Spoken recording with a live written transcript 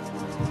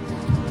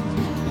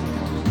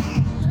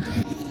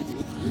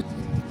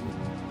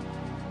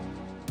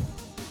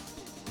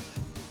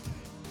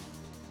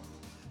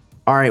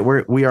All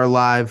right, we are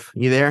live.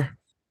 You there?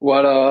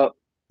 What up?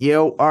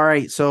 Yo, all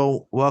right.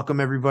 So welcome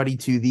everybody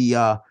to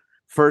the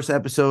first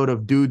episode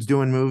of Dudes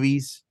Doing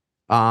Movies.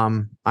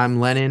 I'm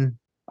Lennon.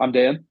 I'm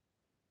Dan.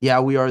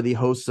 Yeah, we are the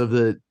hosts of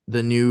the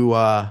new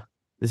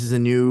this is a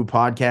new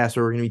podcast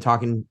where we're gonna be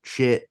talking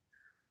shit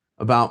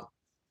about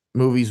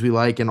movies we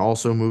like and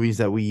also movies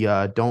that we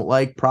don't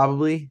like,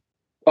 probably.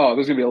 Oh,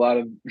 there's gonna be a lot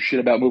of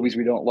shit about movies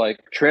we don't like,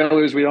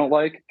 trailers we don't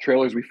like,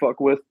 trailers we fuck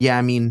with. Yeah,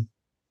 I mean,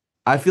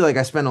 I feel like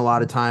I spend a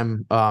lot of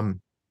time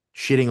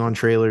shitting on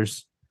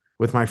trailers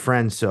with my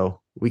friends, so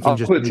we can I'll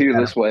just put it to make you that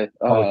this way: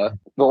 a public.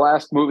 the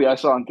last movie I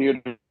saw in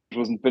theaters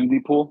was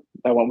Infinity Pool.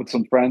 I went with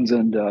some friends,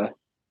 and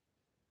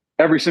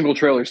every single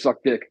trailer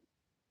sucked dick.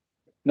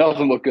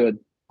 Nothing looked good.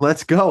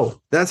 Let's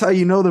go. That's how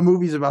you know the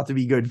movie's about to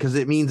be good, because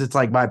it means it's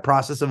like by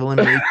process of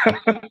elimination.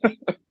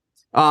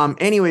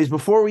 Anyways,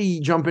 before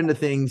we jump into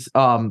things,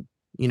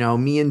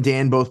 me and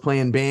Dan both play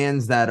in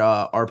bands that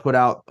are put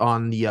out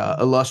on the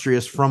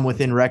illustrious From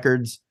Within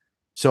Records.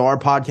 So our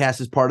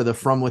podcast is part of the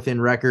From Within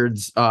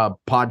Records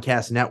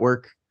podcast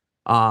network.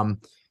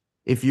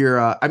 If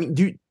you're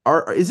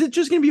is it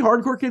just gonna be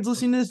hardcore kids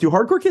listening to this? Do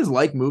hardcore kids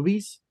like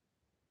movies?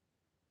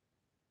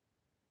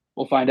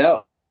 We'll find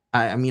out.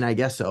 I mean, I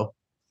guess so.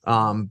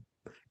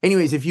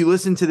 Anyways, if you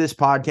listen to this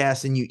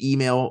podcast and you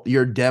email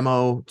your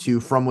demo to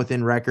From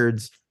Within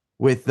Records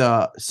with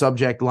the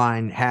subject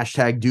line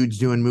 #Dudes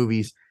Doing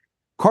Movies,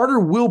 Carter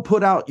will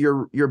put out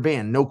your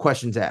band, no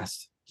questions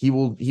asked. He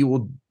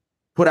will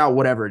put out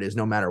whatever it is,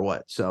 no matter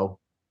what. So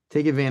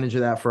take advantage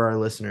of that for our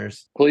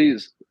listeners.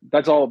 Please.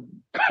 That's all.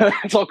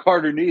 That's all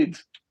Carter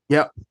needs.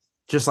 Yep,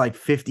 just like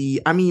 50.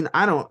 I mean,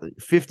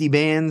 50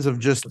 bands of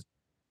just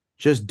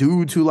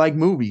dudes who like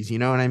movies. You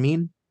know what I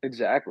mean?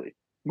 Exactly.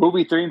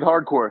 Movie themed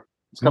hardcore.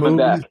 It's coming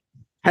back.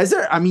 Has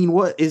there,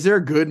 is there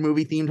a good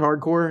movie themed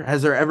hardcore?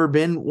 Has there ever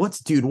been?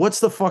 What's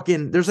the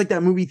fucking, there's like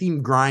that movie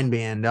themed grind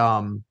band.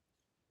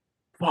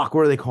 What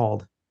are they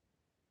called?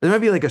 There might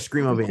be like a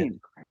screamo band.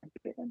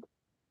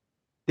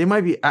 They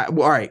might be, all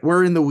right,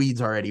 we're in the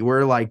weeds already.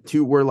 We're like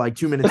 2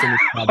 minutes into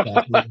the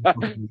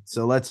podcast.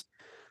 So let's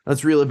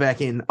reel it back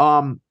in.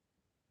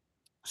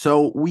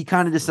 So we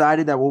kind of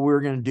decided that what we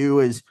were going to do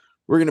is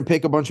we're going to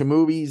pick a bunch of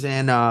movies,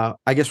 and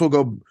I guess we'll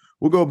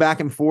go back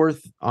and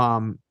forth,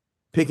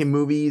 picking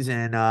movies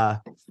and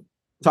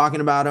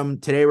talking about them.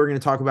 Today we're going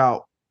to talk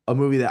about a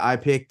movie that I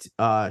picked,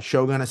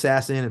 Shogun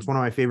Assassin. It's one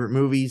of my favorite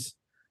movies.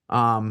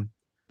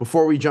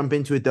 Before we jump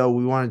into it, though,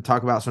 we want to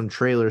talk about some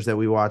trailers that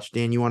we watched.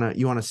 Dan, you want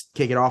to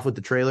kick it off with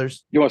the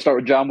trailers? You want to start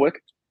with John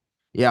Wick?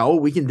 Yeah. Oh,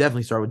 we can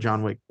definitely start with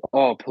John Wick.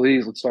 Oh,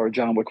 please, let's start with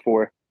John Wick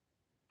 4.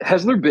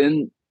 Has there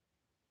been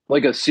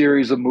like a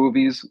series of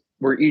movies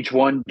where each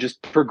one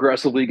just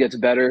progressively gets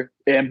better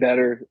and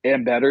better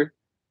and better?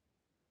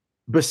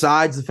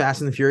 Besides the Fast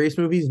and the Furious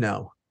movies,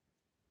 no.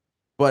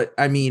 But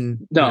I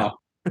mean, no.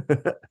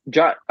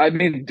 John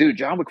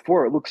Wick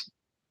 4, it looks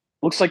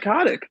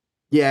psychotic.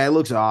 Yeah, it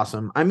looks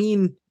awesome. I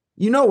mean,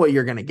 you know what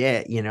you're gonna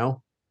get,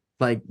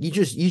 like you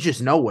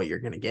just know what you're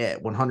gonna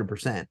get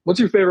 100%. What's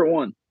your favorite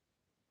one?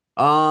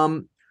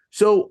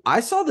 So I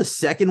saw the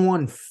second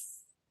one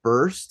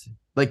first,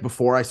 like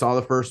before I saw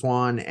the first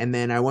one, and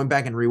then I went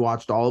back and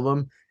rewatched all of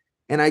them.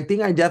 And I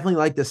think I definitely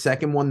like the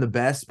second one the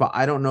best, but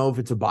I don't know if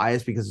it's a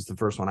bias because it's the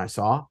first one I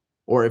saw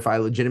or if I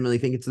legitimately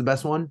think it's the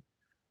best one.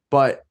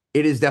 But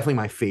it is definitely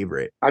my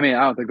favorite. I mean,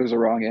 I don't think there's a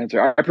wrong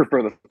answer. I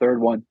prefer the third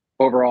one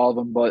over all of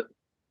them, but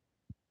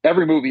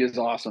every movie is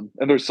awesome.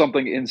 And there's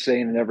something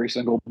insane in every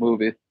single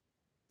movie.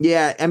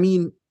 Yeah, I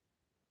mean,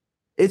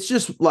 it's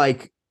just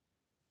like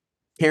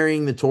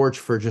carrying the torch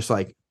for just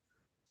like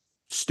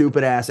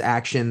stupid ass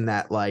action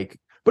that like,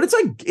 but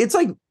it's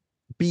like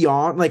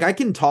beyond, like I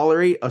can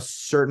tolerate a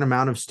certain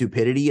amount of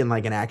stupidity in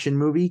like an action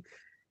movie,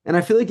 and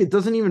I feel like it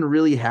doesn't even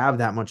really have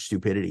that much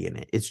stupidity in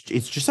it. It's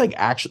just like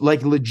action,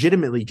 like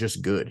legitimately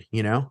just good,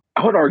 I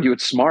would argue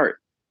it's smart.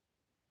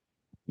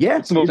 Yeah,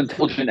 it's the most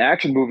intelligent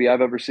action movie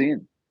I've ever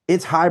seen.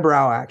 It's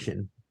highbrow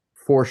action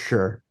for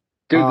sure.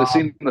 Dude, the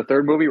scene in the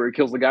third movie where he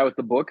kills the guy with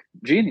the book,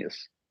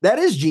 genius. That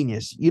is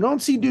genius. You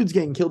don't see dudes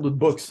getting killed with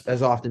books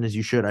as often as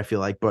you should, I feel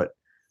like, but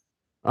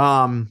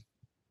all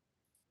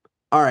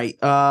right.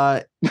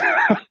 I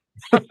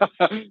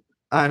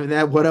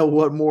mean,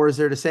 what more is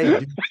there to say?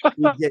 Dude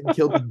getting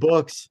killed with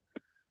books.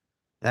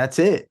 That's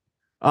it.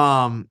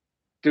 Dude,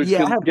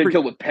 getting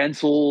killed with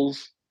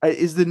pencils.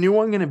 Is the new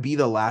one going to be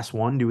the last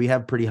one? Do we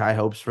have pretty high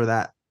hopes for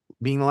that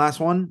being the last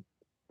one?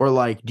 Or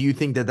like, do you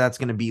think that that's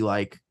going to be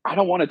like? I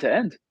don't want it to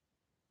end.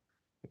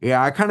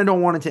 Yeah, I kind of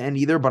don't want it to end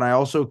either, but I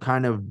also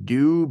kind of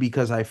do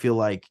because I feel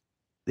like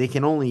they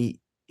can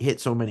only hit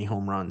so many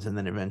home runs and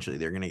then eventually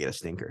they're going to get a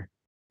stinker.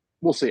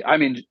 We'll see. I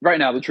mean, right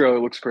now the trailer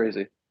looks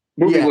crazy.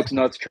 Movie looks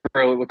nuts.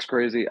 Trailer looks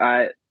crazy.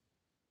 I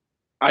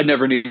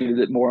never needed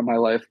it more in my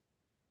life.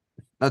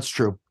 That's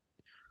true.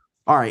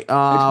 All right.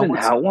 It's been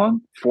how long?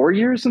 4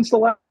 years since the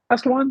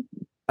last one?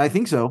 I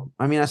think so.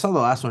 I mean, I saw the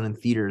last one in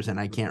theaters and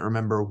I can't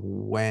remember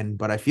when,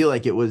 but I feel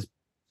like it was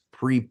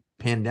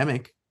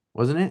pre-pandemic,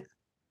 wasn't it?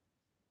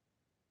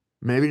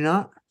 Maybe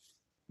not.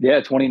 Yeah,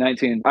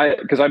 2019.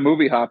 Because I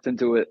movie hopped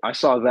into it. I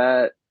saw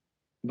that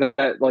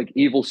like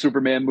evil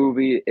Superman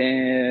movie,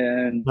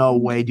 and No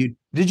way, dude.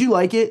 Did you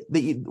like it?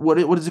 What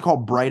is it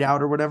called? Bright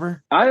Out or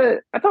whatever? I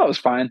thought it was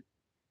fine.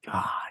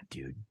 God,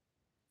 dude.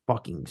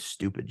 Fucking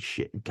stupid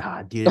shit.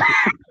 God, dude.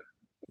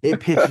 It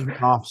pisses me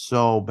off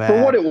so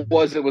For what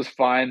bad. it was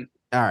fine.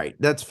 All right,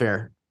 that's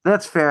fair.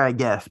 That's fair, I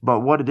guess. But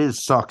what it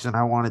is sucks, and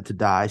I want it to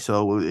die.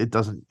 So it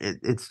doesn't.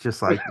 It's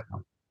just like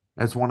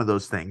that's one of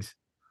those things.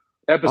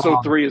 Episode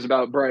Um, 3 is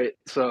about Bright,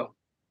 so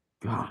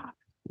God,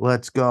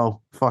 let's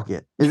go. Fuck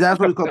it. Is that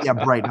what it's called? Yeah,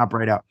 Bright, not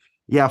Bright Out.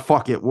 Yeah,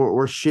 fuck it.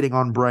 We're shitting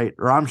on Bright,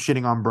 or I'm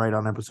shitting on Bright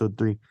on episode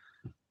 3.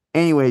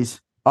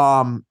 Anyways,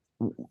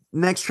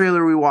 next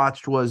trailer we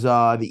watched was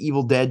the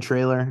Evil Dead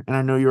trailer, and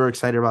I know you were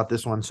excited about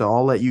this one, so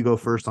I'll let you go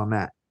first on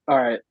that. all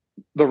right.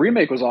 The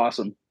remake was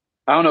awesome.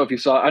 I don't know if you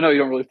saw. I know you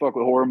don't really fuck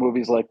with horror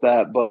movies like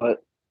that, but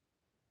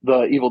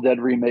the Evil Dead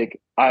remake,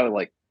 I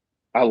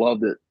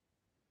loved it.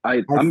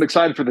 I'm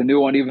excited for the new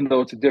one, even though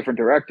it's a different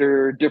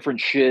director, different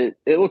shit.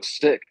 It looks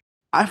sick.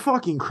 I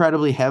fuck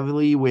incredibly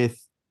heavily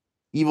with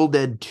Evil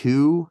Dead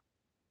 2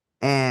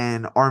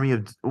 and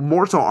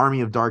more so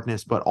Army of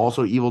Darkness, but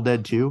also Evil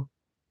Dead 2.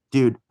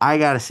 Dude, I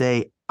gotta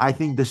say, I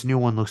think this new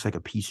one looks like a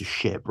piece of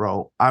shit,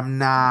 bro. I'm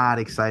not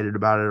excited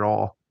about it at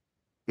all.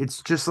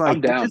 It's just I'm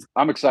like down.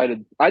 I'm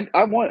excited. I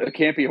want a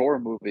campy horror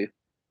movie.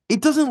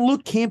 it doesn't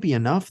look campy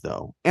enough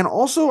though. And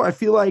also I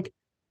feel like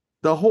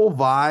the whole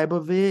vibe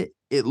of it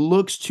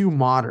looks too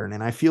modern.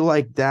 And I feel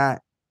like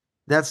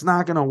that's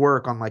not gonna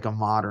work on like a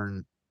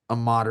modern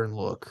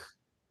look.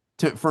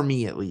 For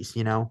me at least,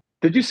 you know.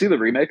 Did you see the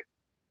remake?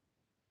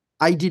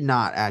 I did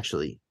not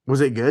actually.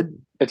 Was it good?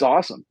 It's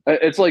awesome.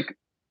 It's like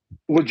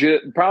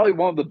legit, probably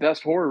one of the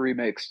best horror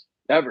remakes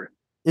ever.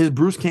 Is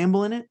Bruce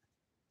Campbell in it?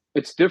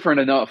 It's different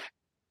enough.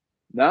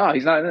 No,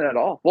 he's not in it at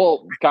all.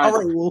 Well, kind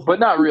All of, right, well, but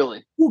not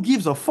really. who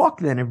gives a fuck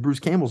then if Bruce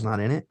Campbell's not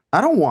in it?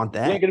 I don't want He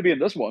ain't that. going to be in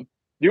this one.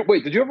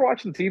 Wait, did you ever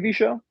watch the TV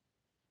show?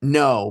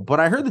 No, but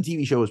I heard the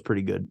TV show was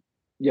pretty good.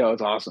 Yo,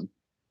 it's awesome.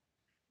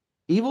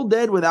 Evil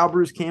Dead without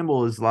Bruce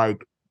Campbell is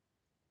like,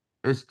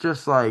 it's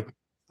just like,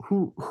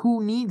 who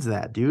needs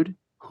that, dude?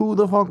 Who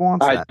the fuck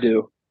wants I that?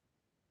 do.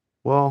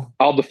 Well,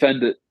 I'll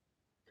defend it.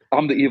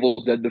 I'm the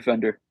Evil Dead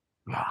defender.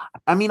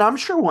 I mean, I'm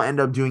sure we'll end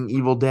up doing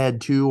Evil Dead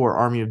 2 or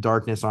Army of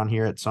Darkness on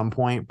here at some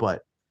point,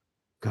 but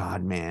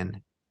God,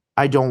 man,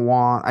 I don't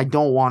want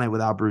it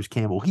without Bruce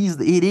Campbell. He is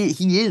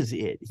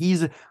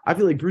it. I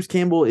feel like Bruce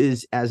Campbell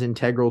is as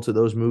integral to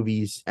those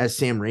movies as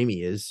Sam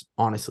Raimi is,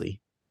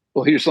 honestly.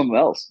 Well, here's something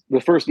else.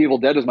 The first Evil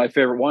Dead is my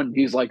favorite one.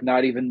 He's like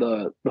not even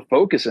the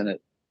focus in it.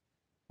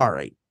 All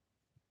right.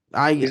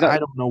 I He's I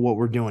not. don't know what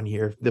we're doing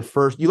here.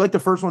 You like the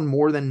first one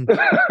more than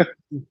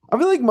I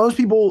feel like most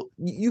people.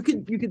 You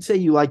could say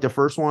you like the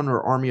first one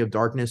or Army of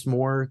Darkness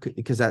more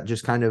because that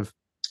just kind of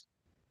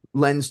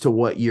lends to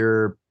what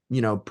your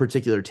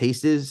particular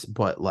taste is.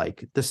 But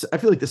like this, I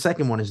feel like the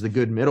second one is the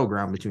good middle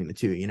ground between the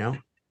two.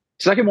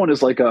 Second one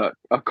is like a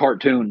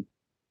cartoon,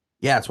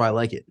 Yeah, that's why I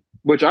like it.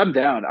 which I'm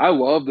down. I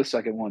love the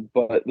second one,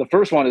 but the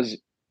first one is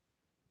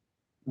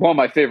one of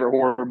my favorite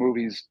horror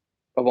movies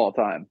of all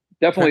time.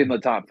 Definitely in the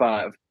top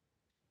 5.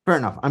 Fair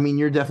enough. I mean,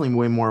 you're definitely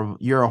way more.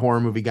 You're a horror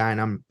movie guy,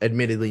 and I'm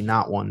admittedly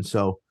not one,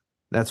 so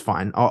that's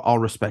fine. I'll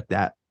respect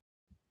that.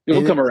 It'll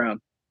And come around.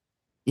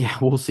 yeah,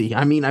 we'll see.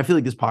 I mean, I feel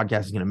like this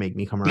podcast is gonna make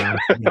me come around.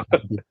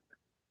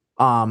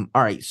 All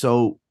right.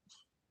 So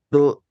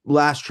the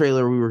last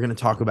trailer we were gonna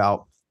talk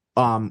about,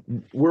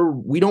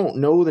 we don't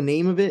know the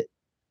name of it.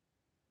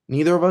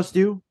 Neither of us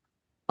do.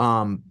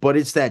 But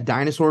it's that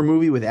dinosaur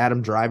movie with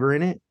Adam Driver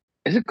in it.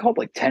 Is it called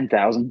like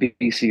 10,000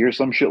 BC or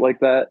some shit like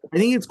that? I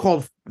think it's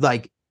called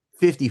like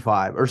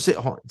 55 or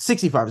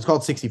 65. It's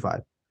called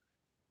 65.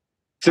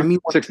 I mean,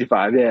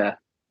 65, yeah.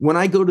 when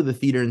I go to the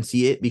theater and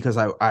see it, because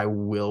I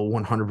will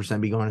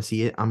 100% be going to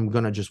see it, I'm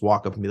going to just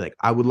walk up and be like,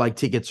 I would like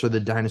tickets for the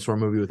dinosaur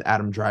movie with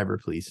Adam Driver,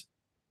 please.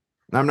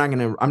 And I'm not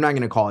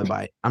going to call it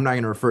by it. I'm not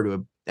going to refer to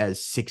it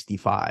as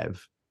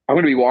 65. I'm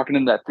going to be walking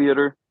in that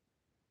theater,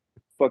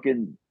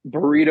 fucking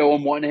burrito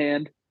in one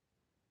hand,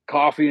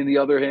 coffee in the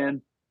other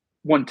hand.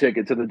 One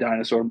ticket to the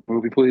dinosaur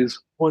movie, please.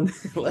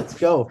 Let's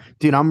go.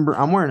 Dude, I'm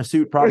wearing a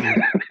suit probably.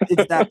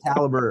 It's that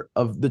caliber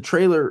of the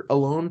trailer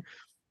alone.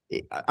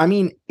 I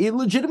mean, it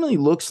legitimately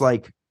looks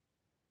like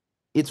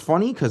it's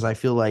funny because I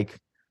feel like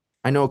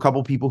I know a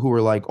couple people who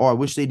were like, oh, I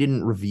wish they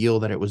didn't reveal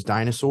that it was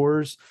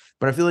dinosaurs.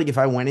 But I feel like if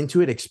I went into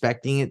it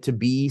expecting it to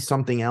be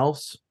something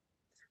else,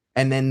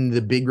 and then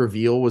the big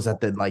reveal was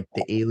that the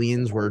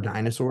aliens were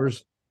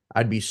dinosaurs,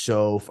 I'd be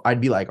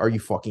like, are you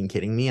fucking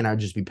kidding me? And I'd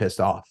just be pissed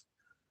off.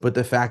 But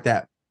the fact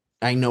that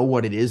I know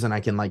what it is and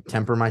I can like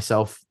temper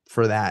myself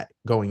for that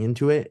going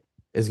into it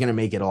is going to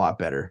make it a lot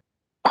better.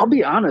 I'll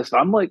be honest.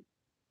 I'm like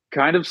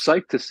kind of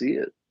psyched to see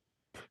it.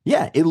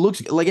 Yeah, it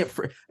looks like it.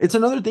 It's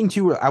another thing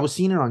too, where I was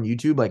seeing it on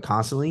YouTube like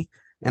constantly.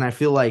 And I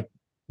feel like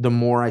the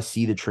more I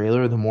see the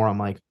trailer, the more I'm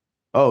like,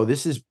 oh,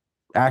 this is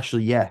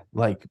actually, yeah,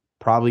 like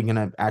probably going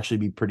to actually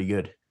be pretty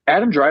good.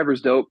 Adam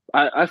Driver's dope.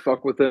 I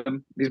fuck with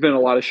him. He's been in a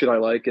lot of shit I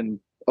like and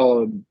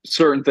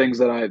certain things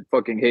that I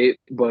fucking hate.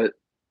 But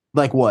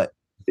Like what?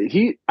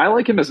 I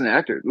like him as an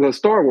actor. The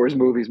Star Wars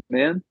movies,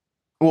 man.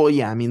 Well,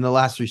 yeah, I mean the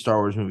last three Star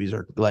Wars movies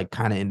are like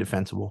kind of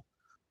indefensible.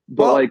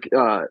 But Well, like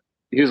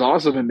he was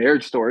awesome in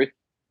Marriage Story.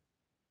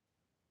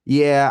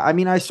 yeah, I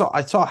mean I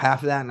saw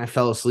half of that and I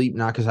fell asleep,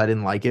 not because I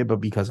didn't like it,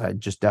 but because I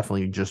just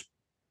definitely just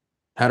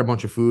had a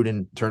bunch of food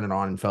and turned it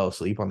on and fell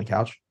asleep on the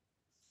couch.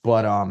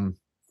 But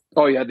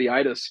Oh yeah, the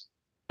itis.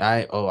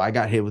 I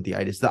got hit with the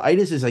itis. The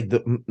itis is like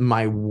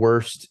my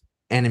worst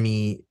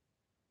enemy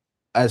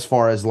as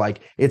far as like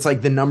it's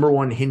like the number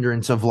one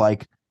hindrance of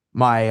like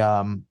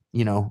my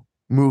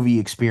movie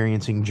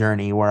experiencing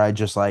journey where I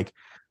just like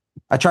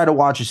I tried to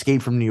watch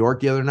Escape from New York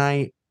the other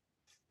night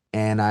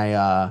and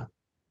I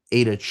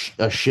ate a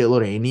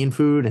shitload of Indian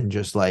food and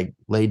just like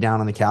laid down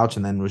on the couch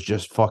and then was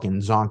just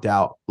fucking zonked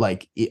out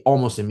like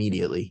almost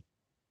immediately.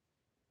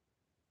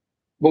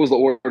 What was the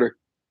order?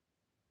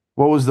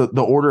 What was the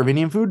order of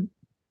Indian food?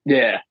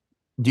 Yeah.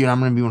 Dude, I'm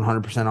gonna be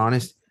 100%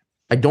 honest.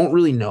 I don't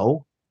really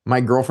know. My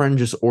girlfriend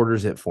just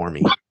orders it for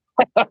me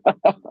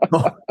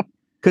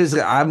because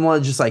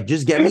I'm just like,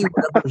 just get me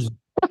whatever's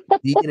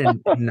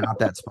vegan and not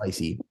that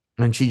spicy,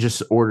 and she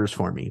just orders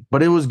for me.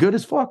 But it was good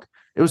as fuck.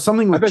 It was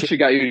something I with bet she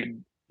got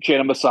you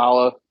chana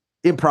masala.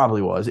 it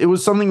probably was. It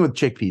was something with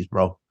chickpeas,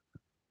 bro.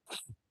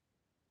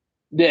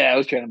 Yeah, it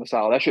was chana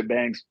masala. That shit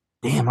bangs.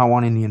 Damn, I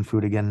want Indian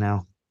food again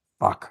now.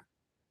 Fuck.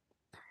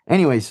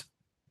 Anyways,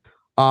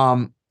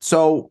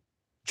 so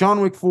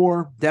John Wick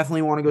 4,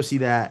 definitely want to go see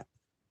that.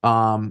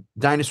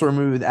 Dinosaur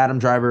movie with Adam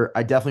Driver,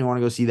 I definitely want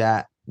to go see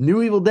that.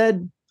 New Evil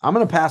Dead, I'm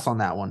gonna pass on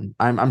that one.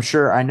 I'm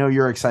sure I know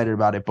you're excited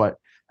about it, but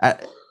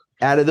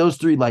out of those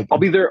three, like, I'll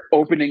be there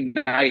opening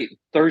night,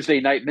 Thursday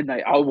night,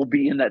 midnight. I will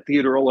be in that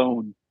theater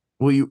alone.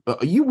 will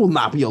you will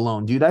not be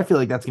alone, dude. I feel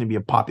like that's gonna be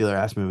a popular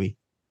ass movie.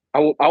 I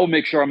will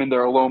make sure I'm in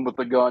there alone with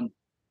the gun.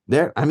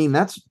 I mean,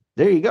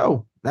 there you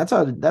go. That's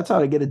how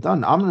to get it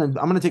done. I'm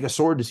gonna take a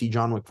sword to see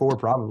John Wick 4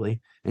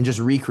 probably and just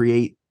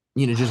recreate,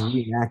 just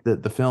reenact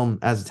the film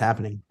as it's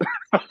happening.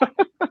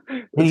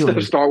 Instead of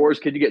Anyways, Star Wars,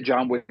 can you get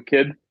John Wick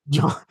kid?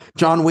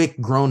 John Wick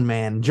grown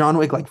man. John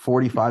Wick like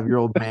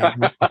 45-year-old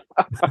man.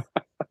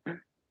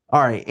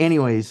 All right.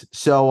 Anyways,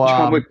 so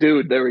John Wick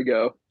dude. There we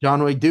go.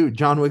 John Wick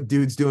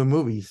dudes doing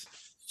movies.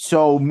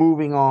 So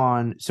moving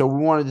on. So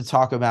we wanted to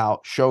talk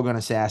about Shogun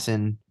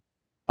Assassin.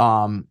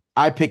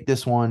 I picked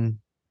this one.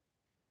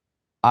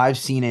 I've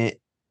seen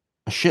it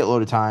a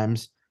shitload of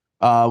times.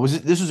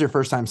 This was your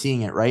first time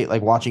seeing it, right?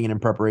 Like watching it in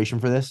preparation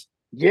for this?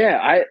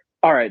 Yeah,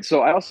 all right.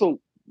 So I also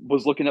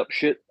was looking up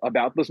shit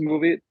about this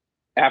movie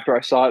after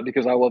I saw it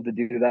because I love to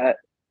do that.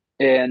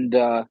 And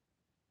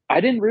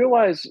I didn't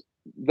realize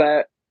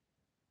that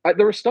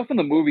there was stuff in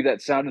the movie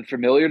that sounded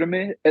familiar to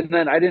me. And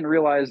then I didn't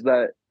realize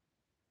that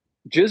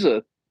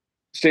Jizza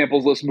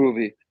samples this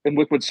movie in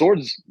Liquid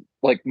Swords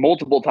like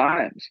multiple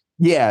times.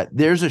 Yeah,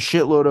 there's a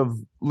shitload of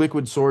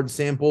Liquid Sword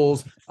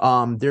samples.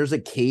 There's a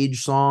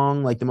Cage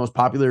song, like the most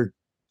popular,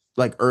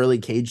 like early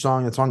Cage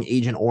song. That song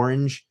Agent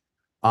Orange,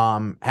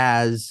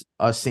 has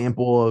a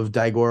sample of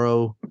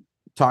Daigoro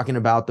talking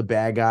about the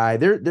bad guy.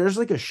 There's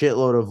like a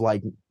shitload of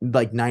like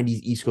 90s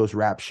East Coast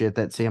rap shit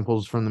that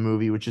samples from the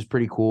movie, which is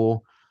pretty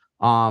cool.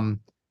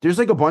 There's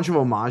like a bunch of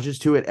homages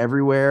to it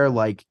everywhere,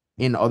 like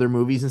in other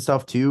movies and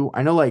stuff too.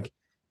 I know like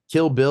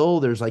Kill Bill,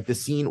 there's like the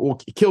scene,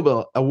 well, Kill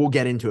Bill, we'll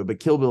get into it,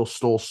 but Kill Bill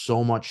stole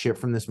so much shit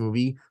from this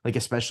movie, like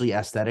especially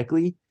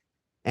aesthetically.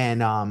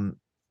 And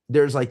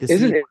there's like the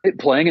Isn't scene, it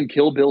playing in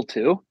Kill Bill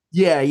too?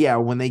 yeah,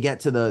 when they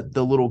get to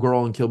the little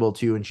girl in Kill Bill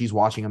 2 and she's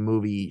watching a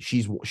movie,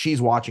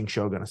 she's watching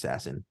Shogun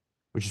Assassin,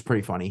 which is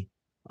pretty funny.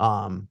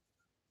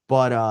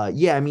 But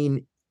yeah, I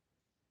mean,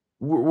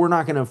 we're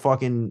not gonna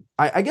fucking.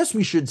 I guess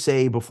we should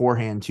say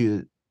beforehand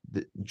too.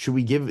 Should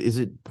we give? Is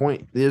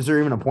there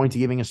even a point to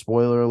giving a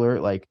spoiler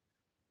alert? Like,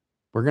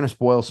 we're gonna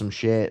spoil some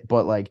shit,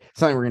 but like,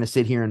 it's not like we're gonna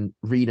sit here and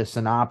read a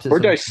synopsis. We're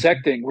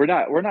dissecting. We're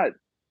not.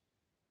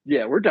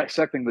 Yeah, we're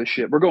dissecting this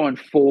shit. We're going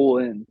full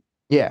in.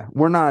 Yeah,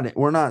 we're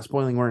not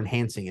spoiling. We're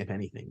enhancing, if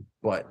anything.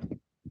 But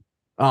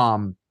you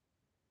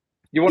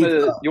want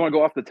to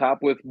go off the top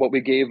with what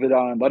we gave it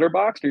on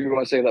Letterboxd, or you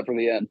want to save that for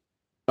the end?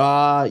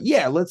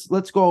 Yeah,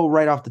 let's go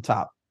right off the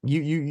top.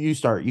 You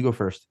start. You go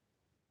first.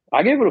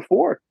 I gave it a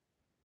 4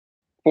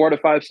 out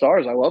of 5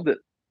 stars. I loved it.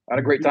 I had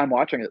a great time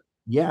watching it.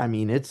 Yeah, I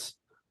mean,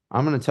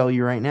 I'm gonna tell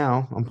you right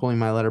now. I'm pulling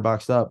my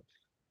Letterboxd up.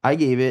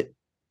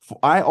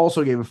 I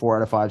also gave it 4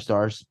 out of 5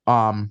 stars.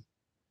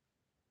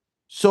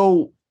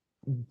 So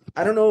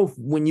I don't know if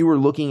when you were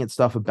looking at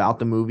stuff about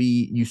the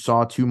movie, you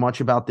saw too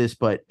much about this,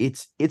 but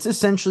it's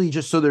essentially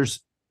just so there's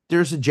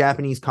a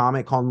Japanese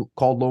comic called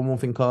Lone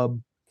Wolf and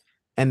Cub,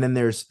 and then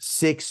there's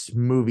 6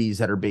 movies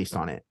that are based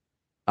on it.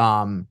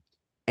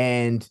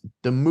 And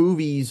the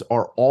movies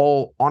are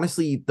all,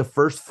 honestly, the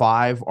first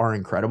 5 are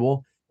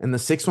incredible, and the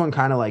 6th one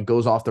kind of like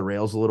goes off the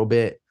rails a little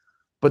bit,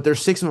 but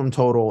there's 6 of them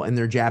total, and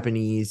they're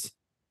Japanese.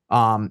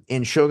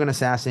 And Shogun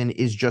Assassin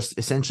is just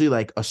essentially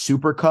like a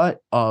supercut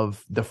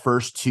of the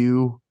first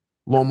 2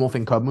 Lone Wolf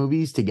and Cub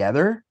movies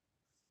together.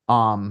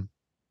 And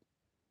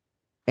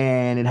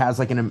it has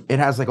like a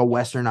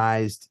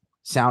westernized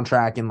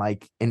soundtrack and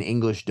like an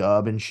English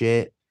dub and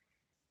shit.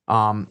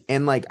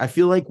 And like I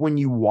feel like when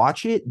you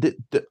watch it,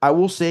 I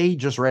will say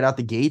just right out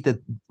the gate that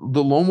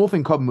the Lone Wolf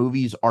and Cub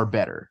movies are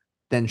better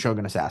than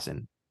Shogun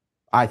Assassin,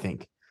 I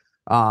think.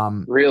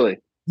 Really?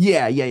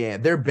 Yeah.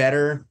 They're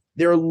better.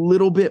 They're a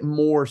little bit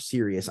more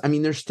serious. I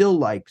mean, they're still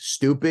like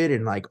stupid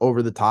and like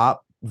over the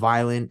top,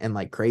 violent and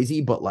like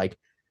crazy, but like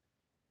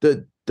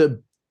the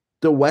the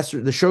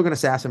the Shogun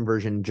Assassin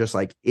version just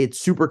like it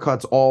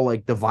supercuts all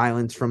like the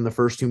violence from the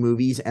first two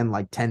movies and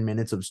like 10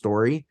 minutes of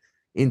story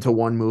into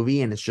one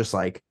movie, and it's just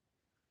like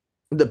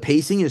the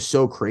pacing is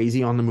so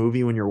crazy on the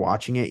movie when you're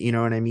watching it, you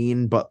know what I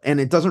mean? But and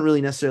it doesn't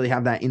really necessarily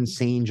have that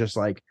insane just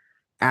like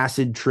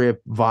acid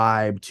trip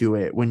vibe to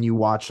it when you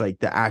watch like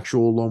the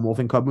actual Lone Wolf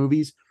and Cub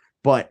movies.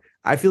 But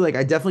I feel like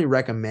I definitely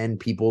recommend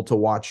people to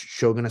watch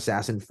Shogun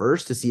Assassin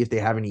first to see if they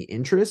have any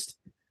interest.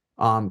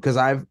 Because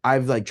I've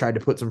like tried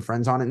to put some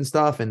friends on it and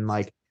stuff, and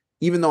like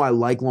even though I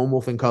like Lone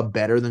Wolf and Cub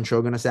better than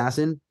Shogun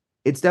Assassin,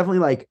 it's definitely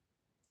like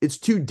it's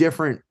two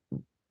different,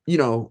 you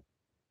know,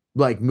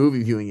 like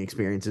movie viewing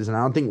experiences, and I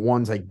don't think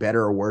one's like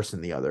better or worse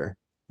than the other.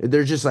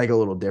 They're just like a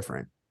little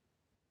different.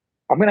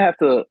 I'm gonna have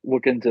to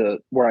look into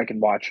where I can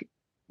watch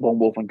Lone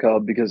Wolf and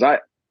Cub because I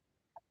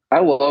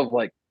love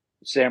like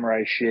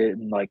samurai shit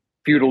and like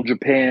feudal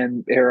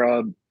Japan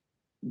era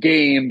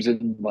games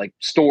and like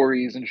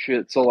stories and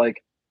shit. So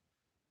like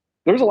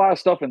there's a lot of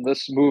stuff in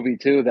this movie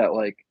too that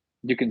like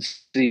you can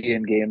see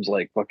in games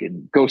like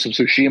fucking Ghost of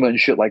Tsushima and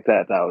shit like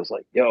that. That I was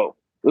like, yo,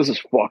 this is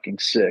fucking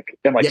sick.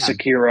 And like Yeah,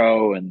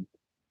 Sekiro and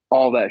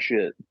all that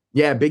shit.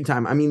 yeah, big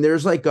time. I mean,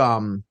 there's like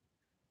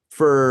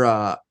for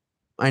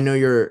I know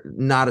you're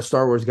not a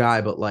Star Wars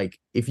guy, but like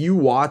if you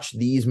watch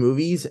these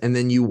movies and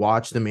then you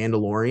watch The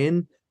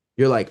Mandalorian,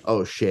 you're like,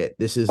 oh shit,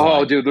 this is Oh,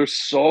 like, dude, there's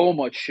so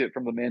much shit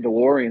from the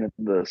Mandalorian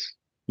in this.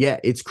 yeah,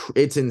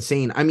 it's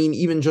insane. I mean,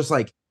 even just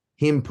like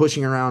him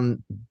pushing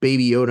around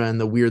Baby Yoda in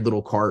the weird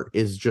little cart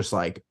is just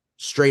like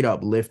straight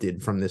up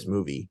lifted from this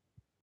movie.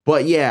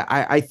 But yeah,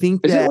 I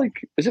think that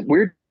Is it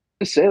weird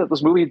to say that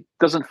this movie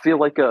doesn't feel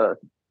like a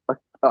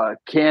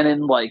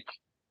canon like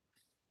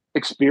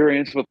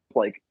experience with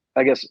like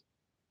I guess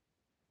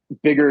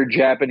bigger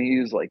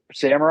Japanese like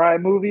samurai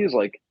movies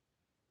like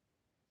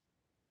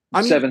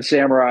I mean, Seven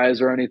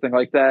Samurais or anything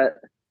like that?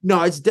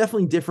 no, it's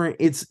definitely different.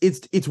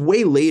 It's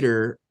way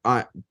later,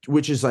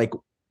 which is like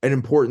an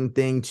important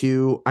thing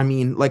too. I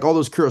mean, like all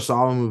those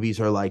Kurosawa movies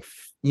are like,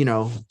 you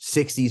know,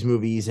 60s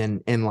movies,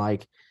 and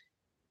like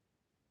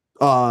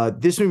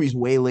this movie's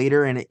way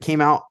later, and it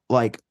came out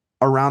like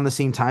around the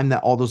same time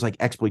that all those like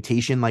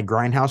exploitation like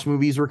grindhouse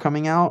movies were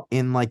coming out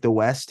in like the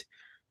West.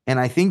 And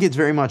I think it's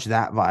very much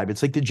that vibe.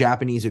 It's like the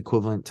Japanese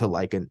equivalent to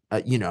like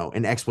you know,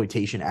 an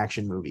exploitation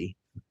action movie,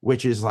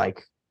 which is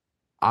like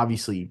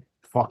obviously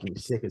fucking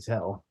sick as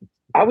hell.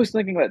 I was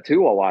thinking that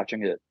too while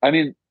watching it. I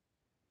mean,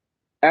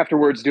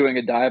 afterwards doing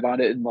a dive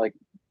on it and like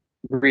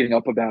reading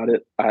up about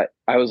it,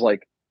 I was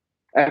like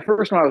at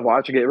first when I was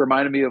watching it, it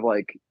reminded me of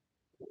like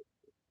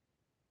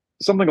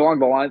something along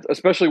the lines,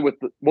 especially with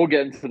we'll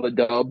get into the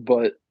dub,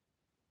 but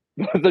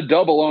the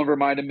dub alone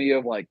reminded me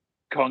of like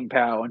Kung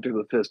Pao Into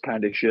the Fist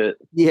kind of shit.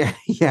 Yeah,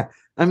 yeah.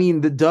 I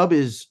mean, the dub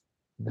is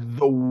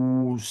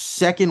the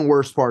second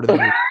worst part of the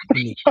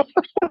movie to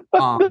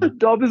me. The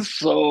dub is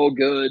so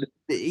good.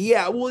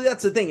 Yeah, well,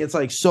 that's the thing. It's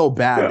like so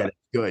bad that it's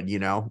good, you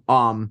know.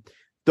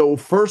 The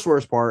first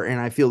worst part, and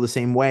I feel the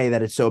same way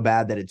that it's so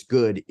bad that it's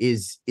good,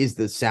 is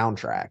the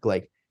soundtrack.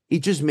 Like it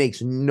just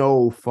makes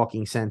no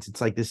fucking sense.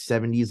 It's like this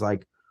 70s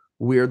like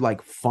weird,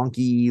 like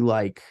funky,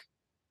 like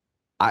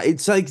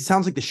it's like it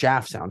sounds like the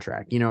Shaft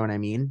soundtrack, you know what I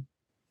mean?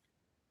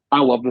 I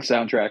love the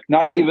soundtrack.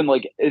 Not even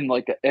like in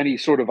like any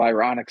sort of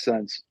ironic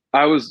sense.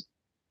 I was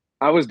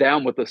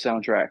down with the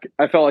soundtrack.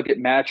 I felt like it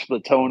matched the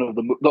tone of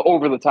the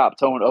over the top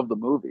tone of the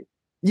movie.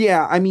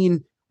 Yeah, I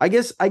mean, I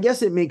guess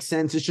it makes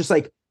sense. It's just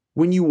like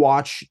when you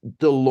watch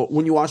the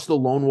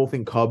Lone Wolf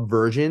and Cub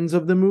versions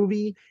of the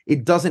movie,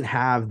 it doesn't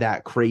have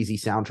that crazy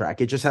soundtrack.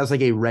 It just has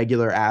like a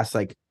regular ass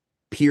like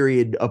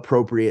period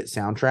appropriate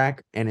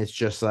soundtrack, and it's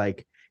just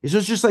like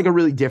a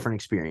really different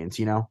experience,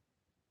 you know?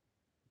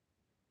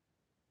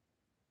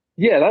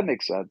 Yeah, that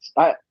makes sense.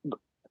 I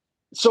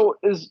so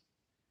is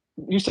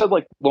you said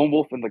like Lone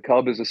Wolf and the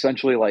Cub is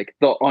essentially like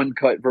the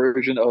uncut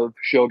version of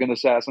Shogun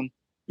Assassin.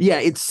 Yeah,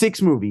 it's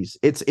six movies.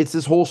 It's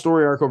this whole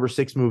story arc over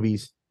six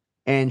movies,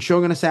 and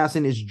Shogun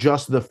Assassin is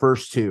just the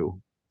first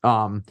two.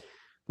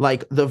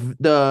 Like Where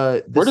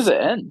does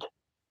it end?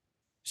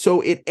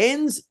 so it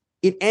ends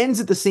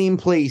at the same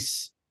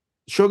place.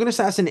 Shogun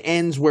Assassin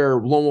ends where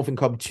Lone Wolf and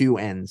Cub 2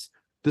 ends.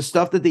 The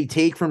stuff that they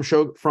take from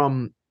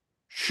from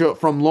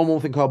Lone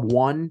Wolf and Cub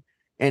 1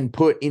 and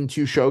put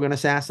into Shogun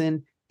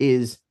Assassin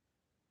is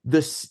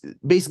this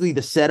basically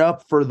the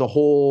setup for the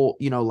whole,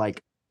 you know,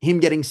 like him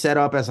getting set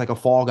up as like a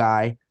fall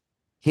guy,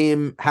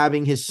 him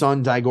having his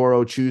son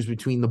Daigoro choose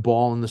between the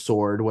ball and the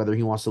sword, whether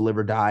he wants to live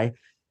or die,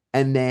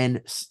 and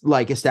then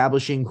like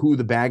establishing who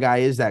the bad guy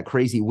is, that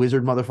crazy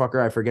wizard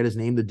motherfucker. I forget his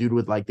name, the dude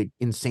with like the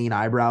insane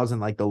eyebrows and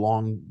like the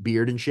long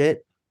beard and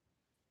shit.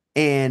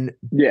 And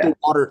Yeah.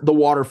 the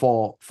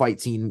waterfall fight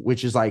scene,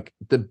 which is like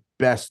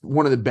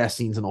one of the best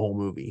scenes in the whole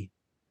movie.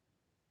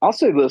 I'll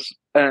say this,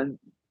 and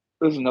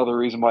this is another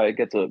reason why it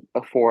gets a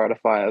 4 out of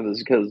 5 is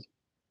because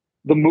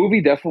the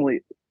movie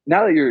definitely.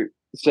 Now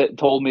that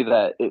told me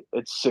that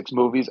it's 6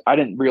 movies, I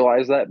didn't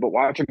realize that. But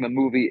watching the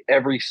movie,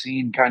 every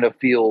scene kind of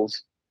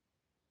feels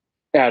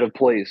out of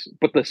place.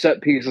 But the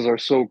set pieces are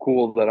so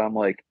cool that I'm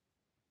like,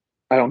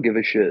 I don't give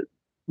a shit.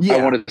 I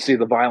Yeah. want to see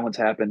the violence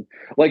happen.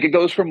 Like it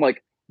goes from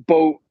like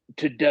boat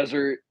to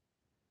desert,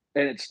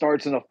 and it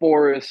starts in a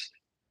forest,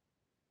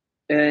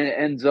 and it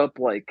ends up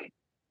like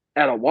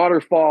at a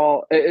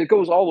waterfall. It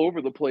goes all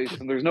over the place,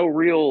 and there's no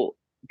real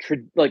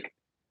like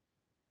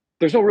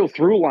there's no real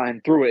through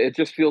line through it. It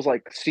just feels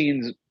like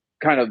scenes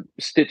kind of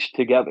stitched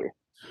together.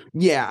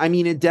 Yeah, I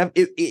mean it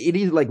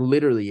is like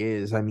literally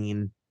is. I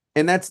mean,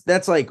 and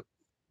that's like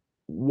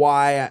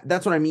why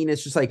that's what I mean.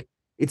 It's just like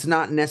it's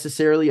not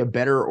necessarily a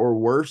better or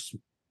worse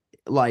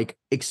like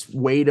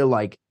way to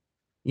like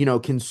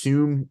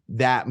consume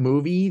that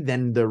movie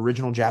than the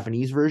original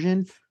Japanese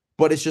version,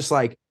 but it's just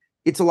like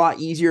it's a lot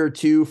easier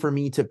too for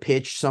me to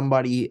pitch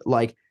somebody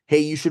like, hey,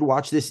 you should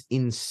watch this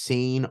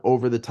insane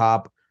over the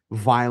top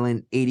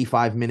violent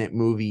 85-minute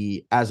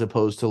movie as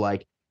opposed to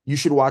like you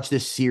should watch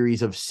this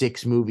series of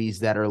 6 movies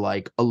that are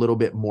like a little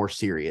bit more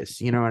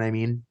serious. You know what I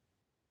mean?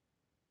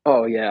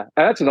 Oh yeah,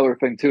 and that's another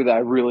thing too that I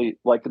really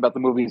liked about the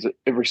movie is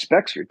it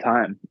respects your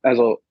time as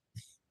a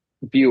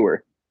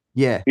viewer.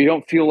 Yeah. You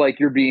don't feel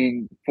like you're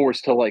being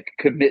forced to like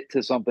commit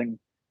to something.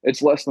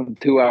 It's less than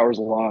 2 hours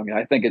long. And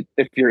I think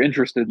if you're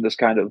interested in this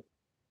kind of,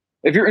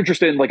 if you're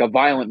interested in like a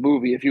violent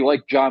movie, if you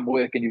like John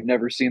Wick and you've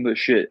never seen this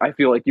shit, I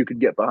feel like you could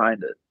get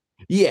behind it.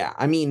 Yeah,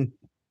 I mean,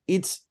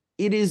 it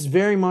is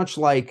very much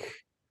like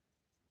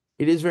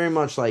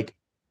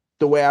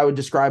the way I would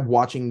describe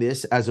watching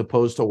this as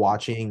opposed to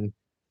watching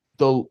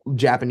the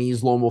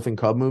Japanese Lone Wolf and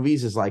Cub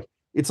movies is like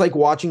it's like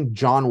watching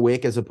John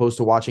Wick as opposed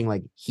to watching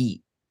like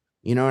Heat.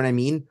 You know what I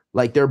mean?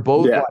 Like they're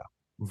both Yeah. like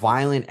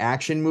violent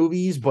action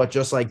movies, but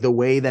just like the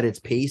way that it's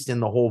paced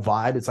and the whole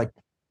vibe, it's like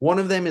one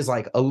of them is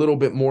like a little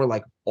bit more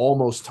like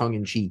almost tongue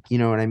in cheek, you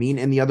know what I mean?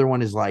 And the other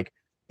one is like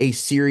a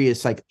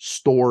serious like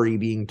story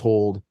being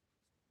told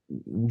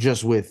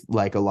just with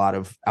like a lot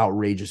of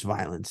outrageous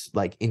violence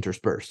like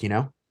interspersed, you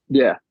know?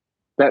 Yeah.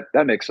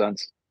 That makes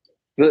sense.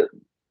 The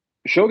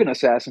Shogun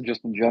Assassin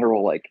just in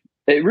general, like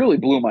it really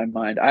blew my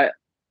mind.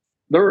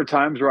 There were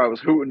times where I was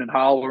hooting and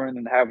hollering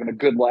and having a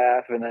good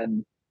laugh, and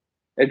then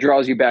it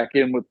draws you back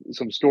in with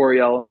some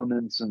story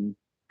elements and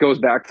goes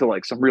back to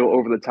like some real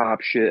over the top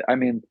shit. I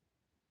mean,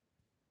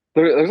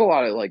 there's a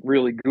lot of like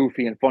really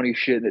goofy and funny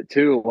shit in it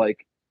too.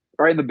 Like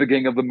right in the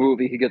beginning of the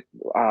movie, he gets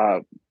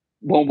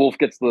Lone Wolf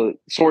gets the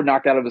sword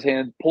knocked out of his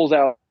hand, pulls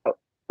out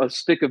a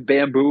stick of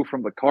bamboo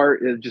from the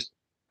cart. It just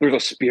there's a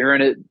spear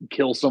in it,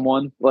 kills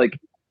someone. Like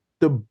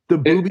The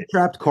it, booby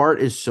trapped cart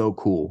is so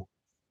cool.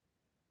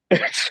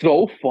 it's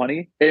so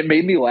funny. It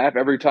made me laugh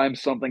every time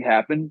something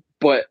happened,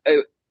 but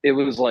it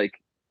was like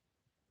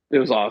it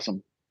was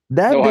awesome.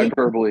 That No baby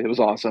hyperbole. It was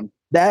awesome.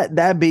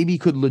 that baby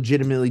could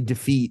legitimately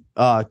defeat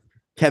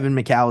Kevin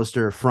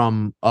McAllister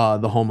from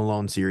the Home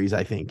Alone series,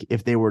 I think,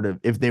 if they were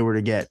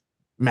to get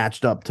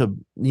matched up to,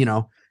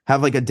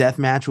 have like a death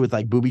match with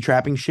like booby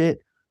trapping shit.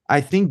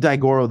 I think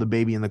Daigoro the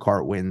baby in the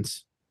cart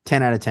wins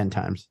 10 out of 10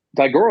 times.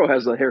 Daigoro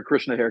has the hair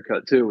Krishna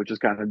haircut too, which is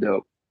kind of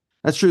dope.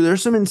 That's true.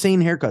 There's some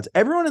insane haircuts.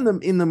 Everyone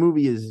in the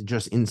movie is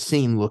just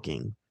insane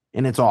looking,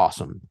 and it's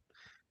awesome.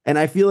 And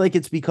I feel like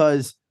it's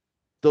because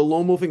the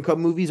Lone Wolf and Cub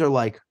movies are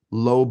like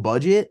low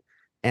budget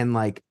and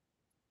like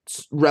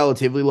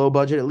relatively low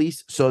budget at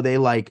least. So they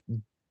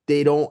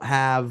don't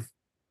have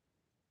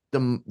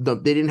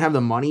they didn't have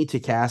the money to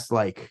cast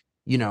like,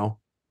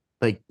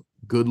 like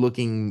good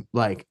looking,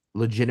 like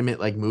legitimate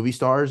like movie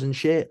stars and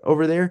shit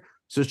over there.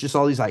 So it's just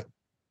all these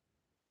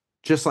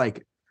just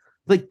like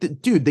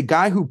the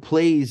guy who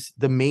plays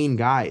the main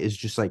guy is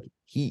just like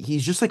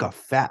he's just like a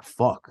fat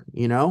fuck,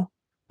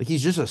 like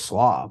he's just a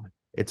slob.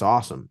 It's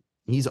awesome.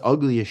 He's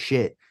ugly as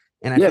shit,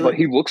 and I Yeah, feel but like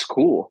he looks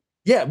cool.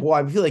 yeah, well,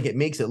 I feel like it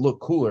makes it look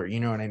cooler. You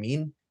know what I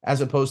mean? As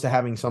opposed to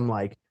having some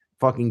like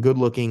fucking good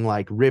looking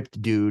like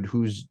ripped dude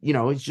who's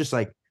it's just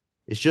like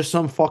it's just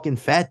some fucking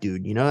fat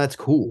dude. That's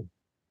cool.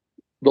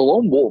 The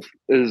Lone Wolf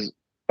is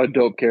a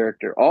dope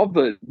character. All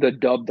the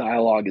dub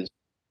dialogue is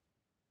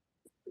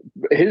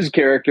his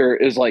character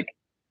is like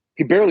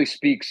he barely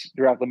speaks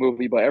throughout the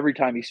movie, but every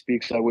time he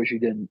speaks, I wish he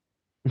didn't.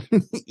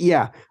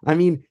 Yeah, I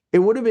mean, it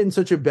would have been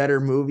such a better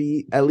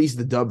we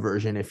the dub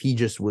version, if he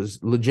just was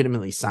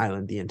legitimately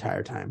silent the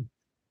entire time.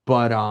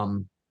 But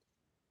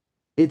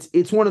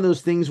it's one of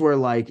those things where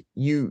like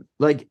you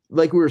like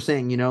we were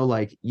saying,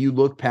 like you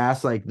look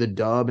past like the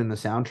dub and the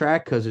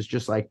soundtrack because it's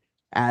just like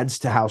adds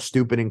to how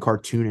stupid and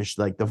cartoonish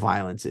like the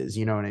violence is.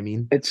 You know what I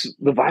mean? It's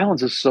the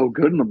violence is so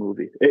good in the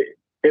movie.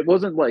 It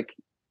wasn't like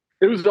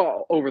it was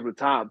all over the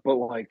top, but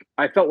like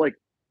I felt like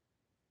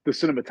the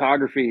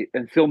cinematography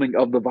and filming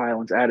of the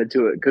violence added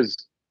to it because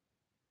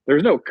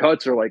there's no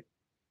cuts or like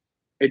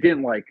it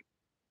didn't like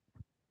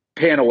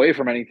pan away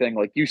from anything.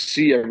 Like you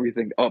see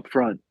everything up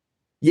front.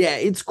 Yeah,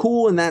 it's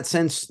cool in that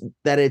sense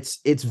that it's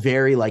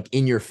very like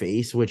in your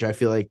face, which I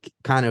feel like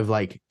kind of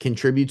like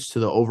contributes to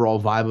the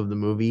overall vibe of the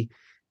movie.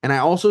 And I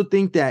also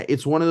think that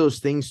it's one of those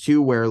things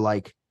too where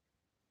like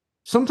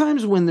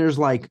sometimes when there's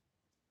like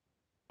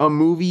a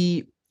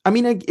movie, I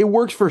mean it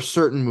works for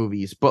certain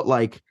movies, but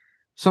like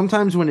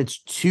sometimes when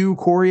it's too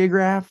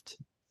choreographed,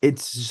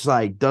 it's just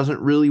like doesn't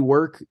really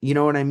work, you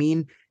know what I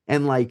mean?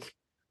 And like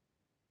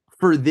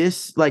for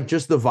this, like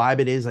just the vibe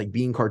it is like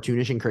being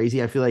cartoonish and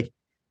crazy, I feel like,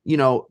 you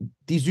know,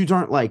 these dudes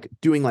aren't like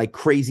doing like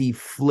crazy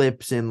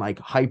flips and like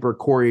hyper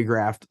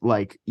choreographed,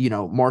 like, you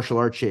know, martial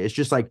arts shit. It's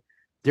just like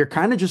they're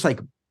kind of just like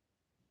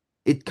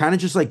it kind of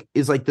just like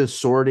is like the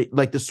sword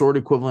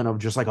equivalent of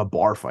just like a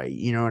bar fight,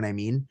 you know what I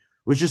mean?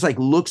 Which just like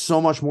looks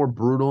so much more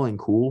brutal and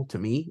cool to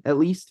me, at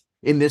least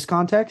in this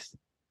context.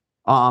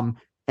 Um,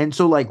 and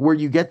so like where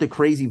you get the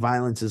crazy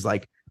violence is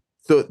like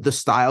the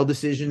style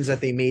decisions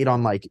that they made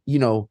on like, you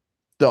know,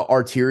 the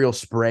arterial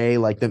spray,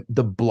 like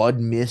the blood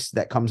mist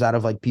that comes out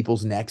of like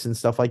people's necks and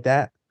stuff like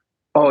that.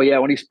 Oh yeah,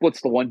 when he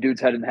splits the one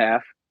dude's head in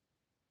half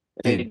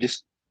and you Dude,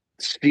 just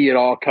see it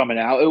all coming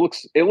out. It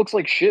looks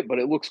like shit, but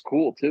it looks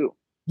cool too.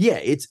 yeah,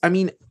 it's I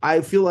mean,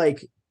 I feel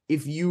like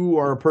if you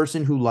are a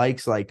person who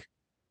likes like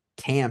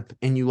camp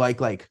and you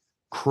like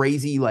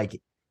crazy like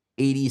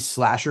 80s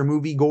slasher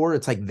movie gore,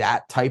 it's like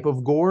that type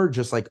of gore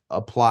just like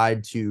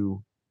applied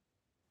to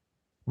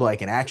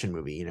like an action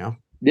movie, you know?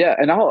 Yeah,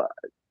 and I'll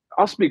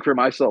speak for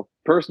myself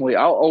personally.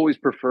 I'll always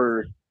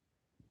prefer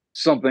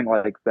something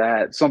like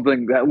that,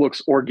 something that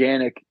looks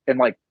organic and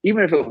like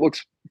even if it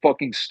looks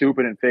fucking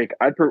stupid and fake,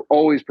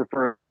 always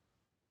prefer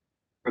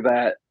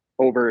that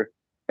over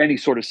any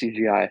sort of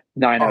CGI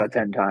 9 out Oh, of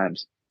 10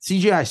 times.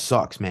 CGI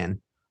sucks,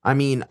 man. I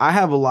mean, I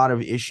have a lot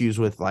of issues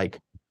with like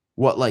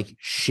what like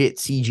shit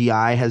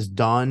CGI has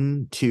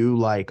done to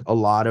like a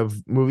lot of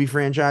movie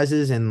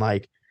franchises and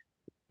like,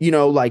 you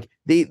know, like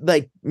they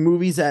like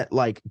movies that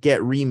like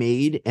get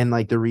remade and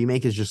like the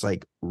remake is just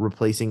like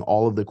replacing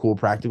all of the cool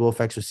practical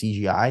effects with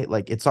CGI.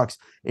 Like it sucks.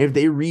 If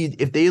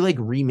they like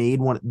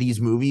remade one of these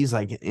movies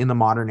like in the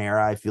modern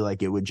era, I feel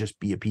like it would just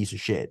be a piece of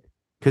shit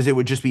because it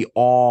would just be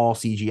all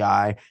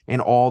CGI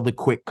and all the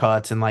quick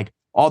cuts and like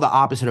all the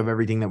opposite of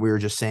everything that we were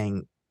just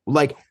saying.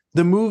 Like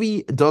the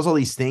movie does all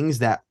these things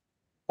that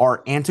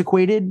are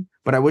antiquated,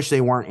 but I wish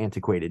they weren't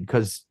antiquated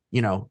because,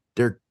 you know,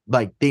 they're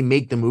like they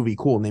make the movie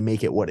cool and they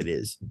make it what it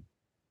is.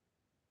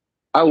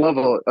 I love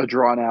a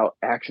drawn out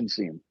action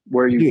scene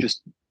where Dude,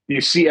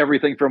 you see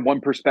everything from one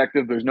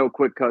perspective. There's no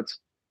quick cuts.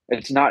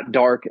 It's not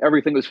dark.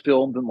 Everything was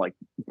filmed in like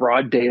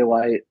broad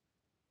daylight,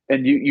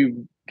 and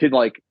you can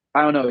like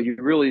I don't know. You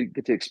really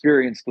get to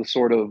experience the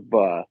sort of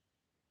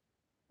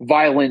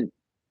violent,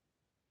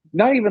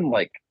 not even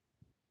like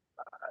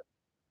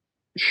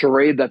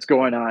charade that's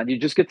going on. You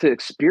just get to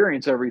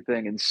experience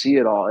everything and see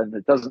it all, and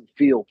it doesn't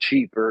feel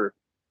cheap or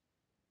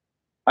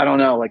I don't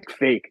know, like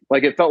fake.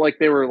 Like it felt like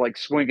they were like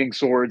swinging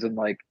swords and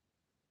like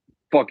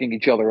fucking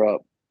each other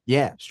up.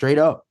 yeah, straight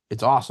up.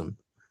 It's awesome.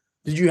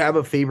 Did you have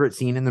a favorite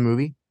scene in the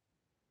movie?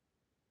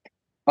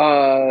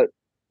 Uh,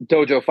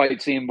 Dojo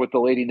fight scene with the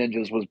lady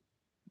ninjas was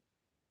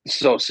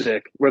so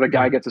sick, where the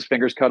guy gets his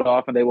fingers cut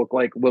off and they look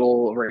like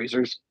little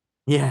razors.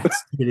 Yeah,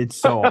 it's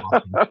so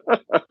awesome.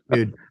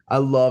 Dude, I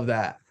love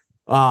that.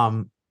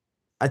 Um,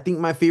 I think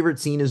my favorite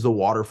scene is the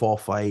waterfall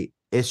fight.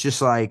 It's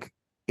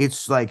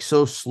like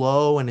so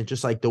slow and it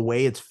just like the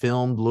way it's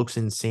filmed looks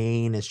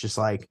insane. It's just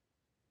like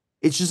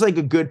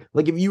a good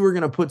like if you were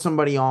gonna put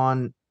somebody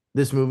on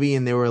this movie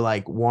and they were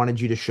like wanted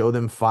you to show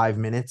them 5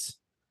 minutes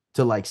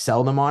to like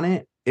sell them on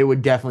it, it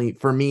would definitely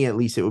for me at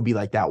least it would be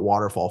like that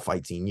waterfall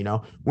fight scene, you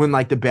know, when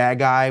like the bad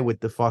guy with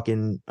the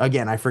fucking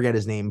again, I forget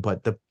his name,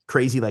 but the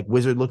crazy like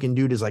wizard looking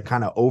dude is like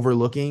kind of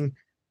overlooking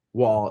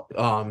while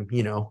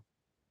you know,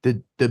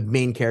 the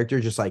main character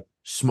just like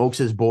smokes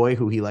his boy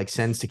who he like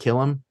sends to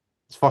kill him.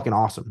 It's fucking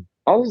awesome.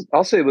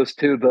 I'll say this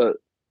too: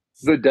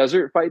 the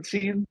desert fight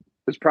scene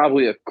is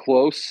probably a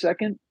close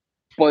second,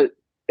 but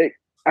it,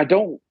 I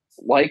don't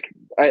like.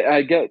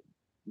 I get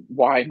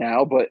why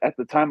now, but at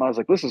the time I was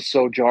like, this is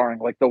so jarring.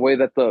 Like the way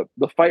that the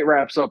fight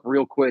wraps up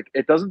real quick,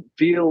 it doesn't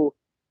feel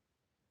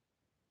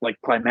like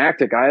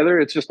climactic either.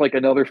 It's just like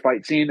another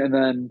fight scene, and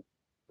then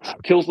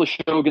kills the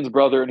Shogun's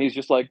brother, and he's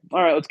just like,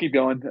 all right, let's keep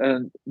going.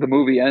 And the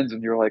movie ends,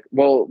 and you're like,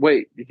 well,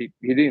 wait, he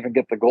didn't even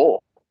get the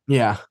goal.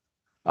 Yeah.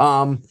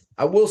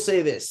 I will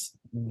say this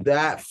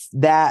that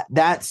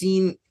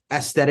scene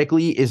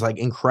aesthetically is like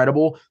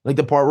incredible. Like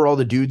the part where all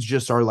the dudes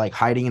just are like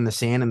hiding in the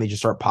sand and they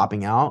just start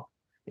popping out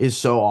is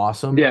so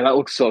awesome. Yeah, that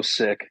looks so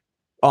sick.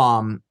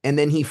 And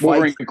then he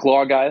Wolverine fights.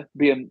 claw guy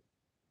being. Oh,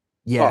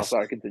 Yes.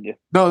 sorry, continue.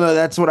 No,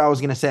 that's what I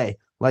was gonna say.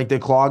 Like the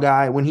claw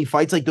guy when he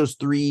fights like the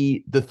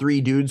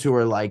three dudes who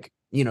are like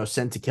you know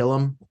sent to kill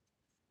him.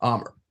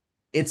 Um,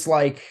 it's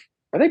like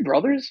Are they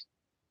brothers?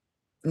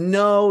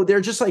 no,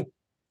 they're just like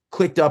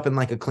clicked up in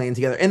like a clan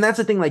together, and that's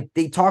the thing. Like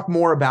they talk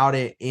more about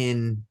it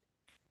in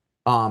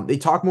they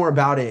talk more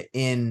about it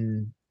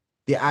in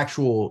the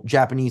actual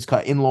Japanese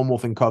cut in Lone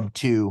Wolf and Cub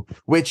 2,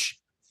 which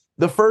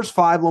the first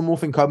five Lone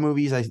Wolf and Cub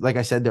movies, like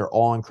I said, they're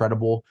all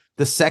incredible.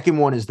 The second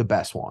one is the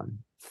best one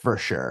for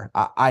sure.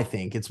 I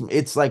think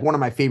it's like one of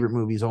my favorite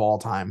movies of all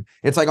time.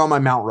 It's like on my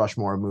Mount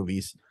Rushmore of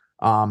movies.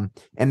 And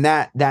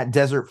that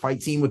desert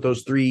fight scene with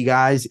those three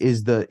guys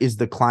is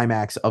the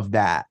climax of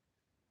that.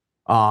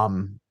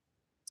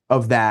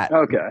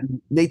 Okay.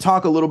 They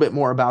talk a little bit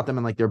more about them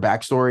and like their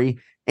backstory.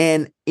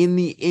 And in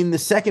the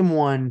second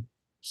one,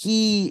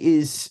 he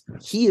is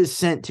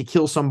sent to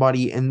kill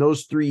somebody, and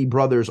those three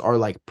brothers are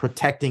like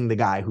protecting the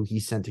guy who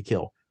he's sent to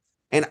kill.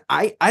 And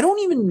I don't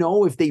even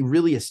know if they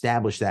really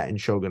established that in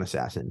Shogun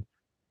Assassin.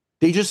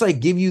 They just like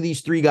give you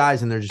these three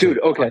guys and they're just Dude,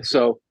 like, okay,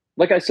 so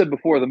like I said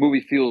before, the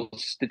movie feels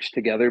stitched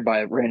together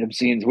by random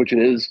scenes, which it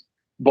is.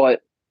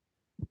 But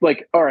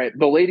like, all right,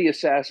 the lady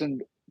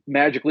assassin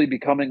magically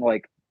becoming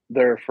like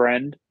their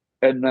friend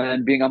and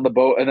then being on the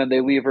boat, and then they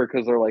leave her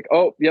because they're like,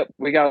 oh, yep,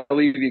 we gotta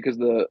leave you because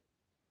the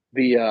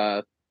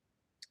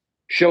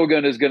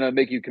Shogun is gonna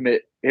make you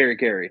commit Harry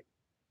Carey.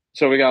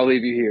 So we gotta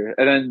leave you here.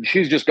 And then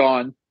she's just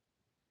gone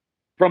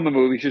from the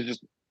movie. She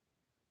just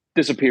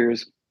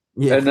disappears.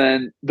 yeah, And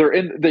then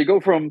they go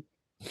from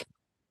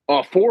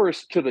a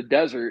forest to the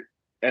desert.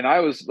 And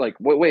I was like,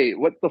 wait,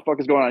 what the fuck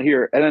is going on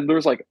here? And then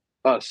there's like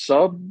a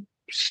sub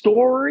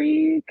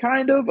story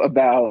kind of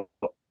about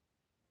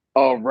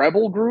a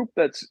rebel group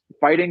that's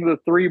fighting the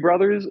three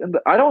brothers. And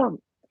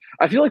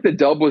I feel like the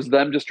dub was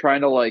them just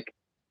trying to like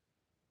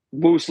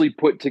loosely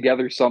put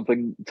together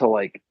something to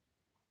like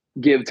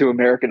give to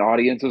American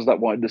audiences that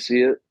wanted to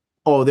see it.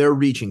 oh, they're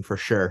reaching for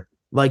sure.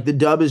 Like the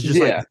dub is just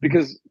like,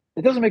 because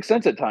it doesn't make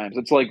sense at times.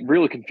 It's like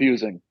really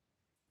confusing.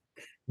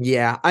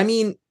 yeah. I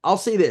mean, I'll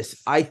say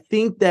this. I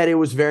think that it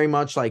was very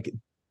much like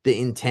the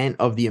intent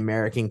of the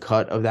American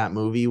cut of that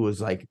movie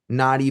was like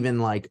not even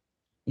like,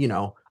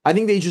 I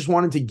think they just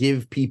wanted to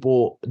give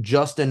people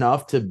just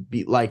enough to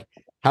be like,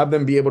 have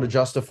them be able to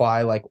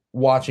justify like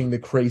watching the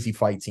crazy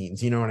fight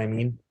scenes. You know what I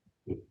mean?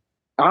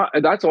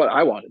 That's what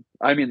I wanted.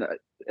 I mean,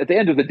 at the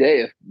end of the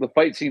day, if the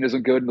fight scene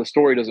isn't good and the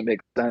story doesn't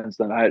make sense,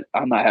 then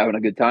I'm not having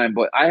a good time.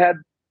 But I had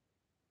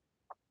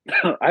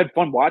I had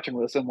fun watching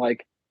this, and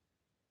like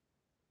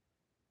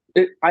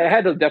I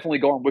had to definitely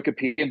go on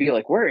Wikipedia and be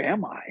like, where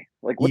am I?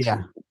 Like,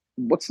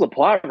 what's the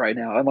plot right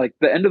now? And like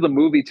the end of the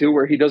movie too,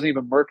 where he doesn't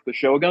even murk the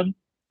Shogun.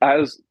 I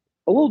was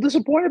a little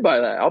disappointed by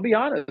that. I'll be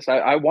honest.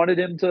 I wanted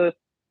him to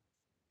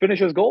finish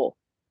his goal.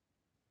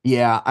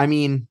 Yeah. I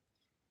mean,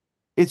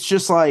 it's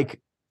just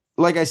like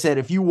I said,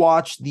 if you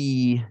watch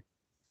the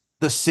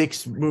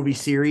 6 movie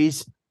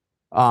series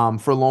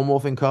for Lone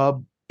Wolf and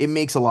Cub, it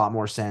makes a lot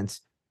more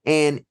sense.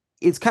 And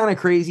it's kind of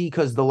crazy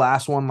because the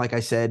last one, like I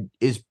said,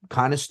 is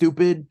kind of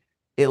stupid.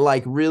 It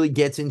like really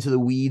gets into the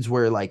weeds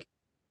where like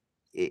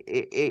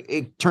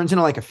it turns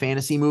into like a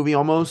fantasy movie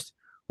almost,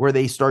 where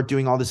they start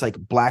doing all this like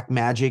black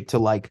magic to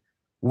like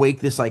wake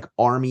this like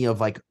army of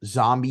like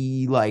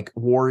zombie like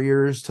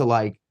warriors to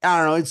like, I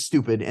don't know, it's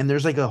stupid. And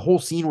there's like a whole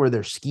scene where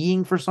they're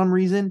skiing for some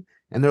reason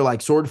and they're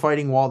like sword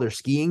fighting while they're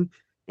skiing.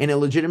 And it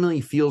legitimately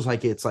feels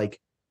like it's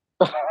like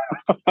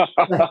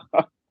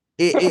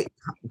it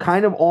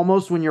kind of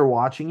almost when you're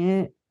watching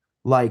it,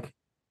 like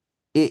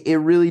it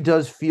really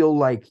does feel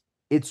like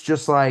it's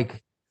just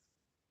like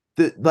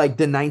the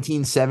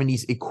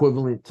 1970s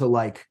equivalent to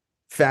like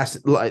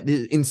Fast, like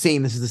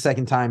insane. This is the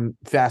second time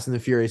Fast and the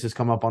Furious has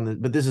come up on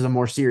but this is a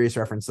more serious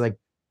reference. Like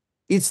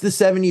it's the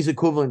 70s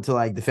equivalent to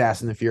like the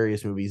Fast and the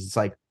Furious movies. It's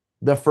like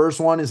the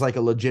first one is like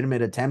a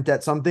legitimate attempt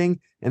at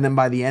something, and then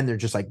by the end they're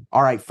just like,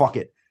 all right, fuck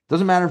it.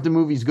 Doesn't matter if the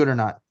movie's good or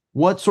not.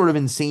 What sort of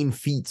insane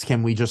feats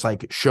can we just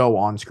like show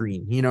on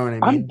screen? You know what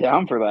I mean? I'm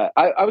down for that.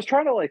 I was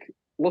trying to like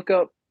look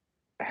up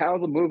how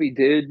the movie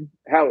did,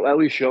 how at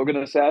least Shogun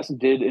Assassin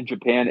did in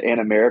Japan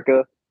and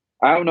America.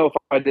 I don't know if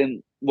I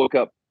didn't look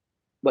up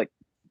like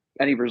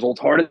any results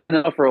hard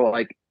enough or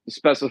like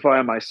specify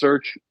in my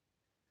search.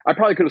 I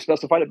probably could have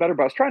specified it better,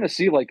 but I was trying to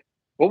see like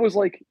what was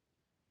like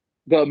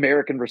the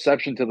American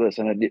reception to this,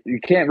 and you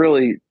can't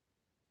really.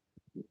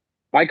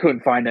 I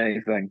couldn't find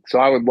anything, so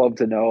I would love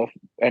to know if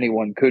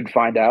anyone could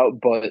find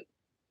out. But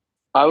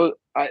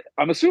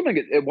I'm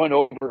assuming it went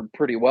over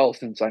pretty well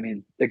since I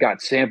mean it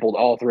got sampled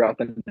all throughout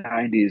the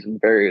 '90s in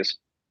various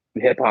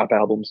hip hop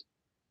albums.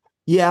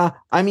 Yeah,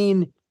 I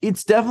mean,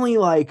 it's definitely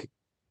like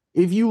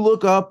if you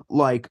look up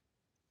like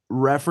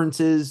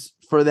references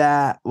for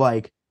that,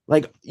 like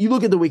you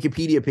look at the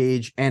Wikipedia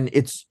page and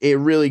it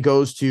really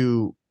goes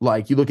to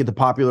like you look at the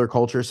popular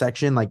culture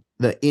section, like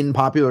the in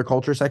popular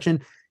culture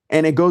section,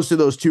 and it goes to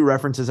those 2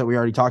 references that we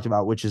already talked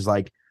about, which is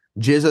like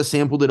Jizza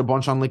sampled it a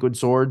bunch on Liquid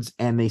Swords,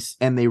 and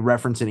they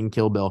reference it in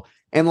Kill Bill.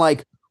 And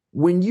like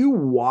when you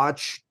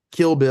watch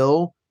Kill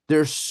Bill,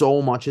 there's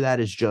so much of that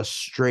is just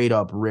straight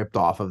up ripped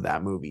off of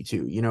that movie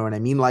too. You know what I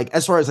mean? Like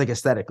as far as like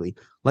aesthetically,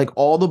 like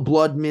all the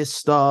blood mist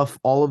stuff,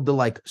 all of the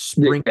like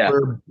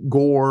sprinkler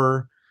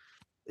gore,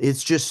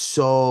 it's just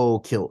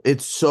so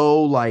it's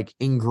so like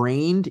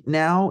ingrained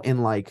now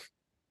in like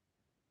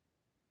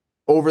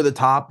over the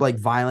top like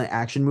violent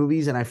action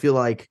movies. And I feel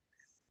like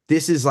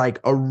this is like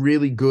a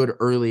really good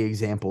early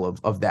example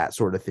of that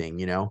sort of thing,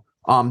 you know?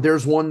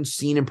 There's one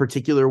scene in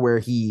particular where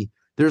the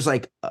there's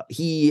like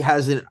he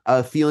has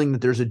a feeling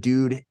that there's a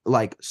dude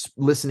like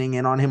listening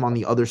in on him on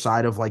the other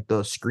side of like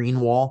the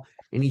screen wall,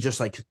 and he just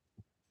like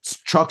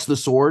chucks the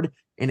sword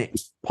and it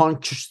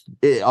punctures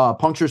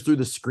through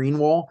the screen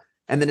wall,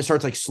 and then it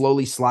starts like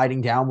slowly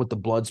sliding down with the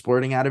blood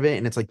splurting out of it,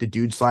 and it's like the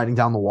dude sliding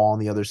down the wall on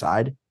the other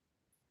side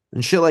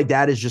and shit like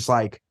that is just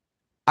like,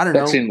 I don't That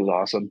know. scene was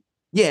awesome.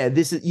 Yeah,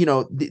 this is,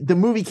 the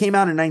movie came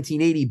out in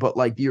 1980, but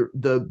like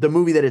the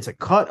movie that it's a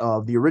cut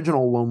of, the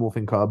original Lone Wolf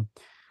and Cub,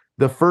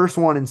 the first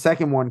one and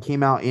second one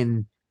came out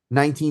in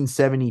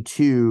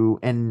 1972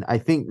 and I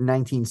think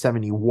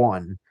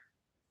 1971.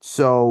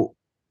 So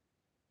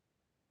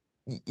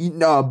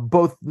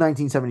both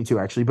 1972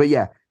 actually, but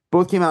yeah,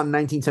 both came out in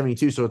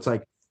 1972. So it's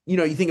like,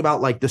 you think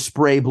about like the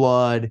spray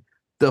blood,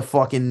 the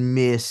fucking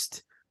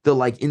mist, the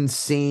like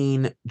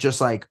insane,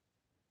 just like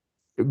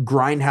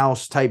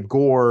grindhouse type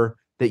gore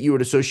that you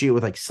would associate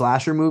with like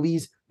slasher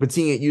movies, but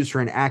seeing it used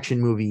for an action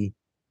movie,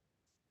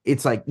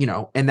 it's like,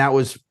 and that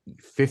was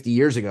 50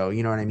 years ago.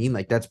 You know what I mean?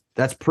 Like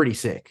that's pretty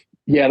sick.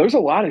 Yeah, there's a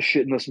lot of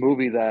shit in this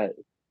movie that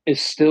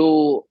is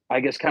still, I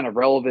guess, kind of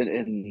relevant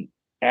in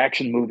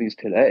action movies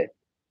today.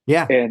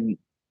 Yeah. And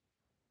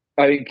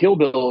I mean, Kill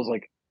Bill is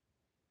like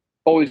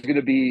always going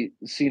to be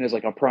seen as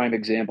like a prime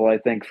example, I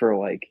think, for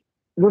like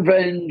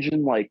revenge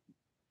and like,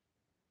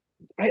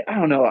 I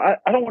don't know.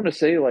 I don't want to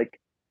say like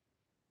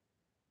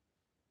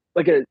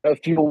a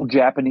few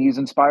Japanese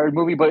inspired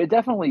movie, but it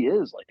definitely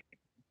is. Like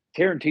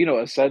Tarantino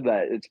has said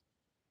that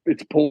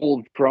it's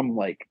pulled from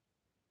like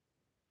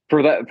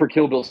for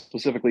Kill Bill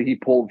specifically, he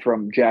pulled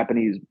from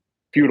Japanese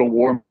feudal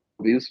war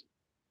movies.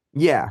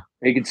 Yeah.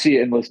 And you can see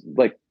it in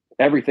like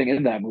everything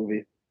in that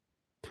movie.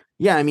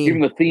 Yeah, I mean,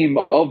 even the theme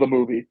of the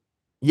movie.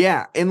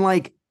 Yeah, and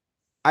like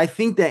I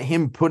think that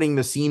him putting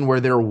the scene where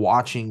they're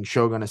watching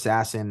Shogun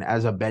Assassin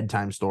as a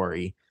bedtime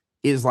story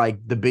is like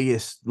the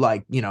biggest,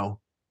 like,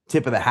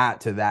 tip of the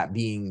hat to that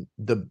being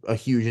a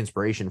huge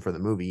inspiration for the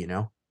movie,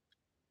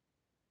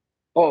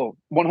 Oh,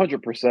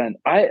 100%.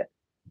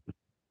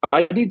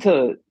 I need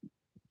to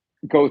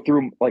go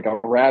through like a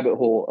rabbit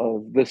hole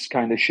of this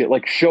kind of shit,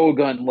 like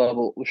Shogun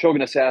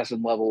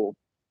Assassin level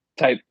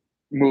type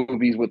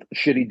movies with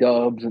shitty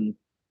dubs and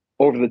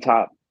over the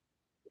top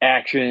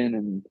action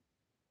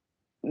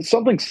and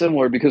something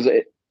similar, because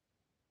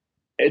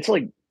it's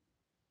like,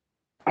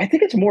 I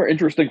think it's more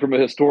interesting from a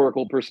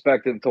historical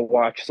perspective to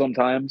watch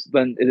sometimes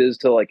than it is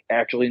to like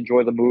actually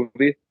enjoy the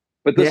movie.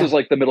 But this is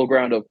like the middle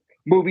ground of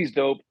movies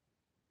dope,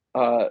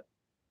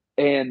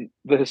 and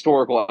the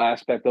historical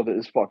aspect of it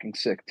is fucking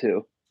sick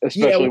too,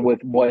 especially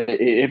with what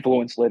it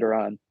influenced later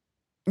on.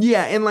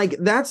 Yeah, and like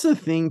that's the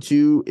thing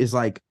too, is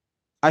like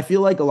I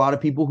feel like a lot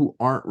of people who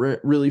aren't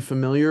really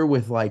familiar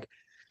with like,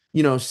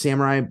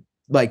 samurai,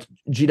 like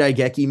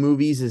Jidaigeki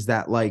movies, is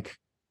that like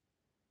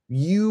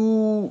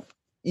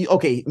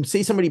okay,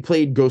 say somebody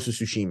played Ghost of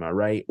Tsushima,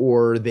 right?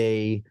 Or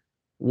they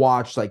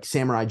watched like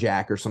Samurai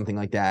Jack or something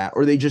like that,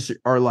 or they just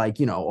are like,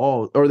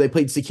 or they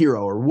played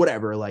Sekiro or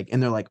whatever, like,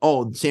 and they're like,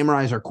 oh,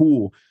 samurais are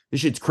cool.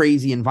 This shit's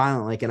crazy and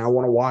violent, like, and I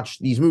want to watch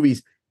these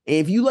movies. And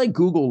if you like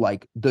Google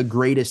like the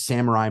greatest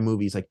samurai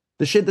movies, like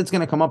the shit that's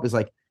gonna come up is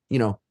like,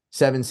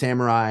 Seven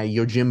Samurai,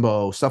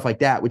 Yojimbo, stuff like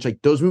that, which like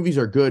those movies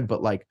are good,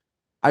 but like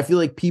I feel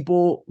like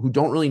people who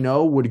don't really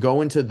know would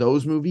go into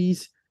those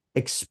movies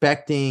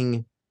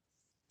expecting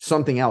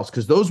something else,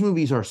 because those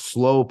movies are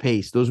slow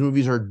paced. Those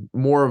movies are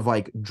more of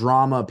like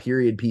drama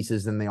period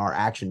pieces than they are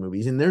action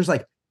movies, and there's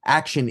like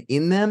action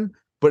in them,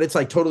 but it's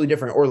like totally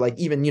different. Or like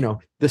even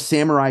the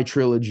Samurai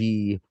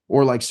trilogy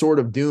or like Sword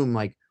of Doom,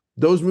 like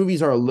those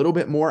movies are a little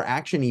bit more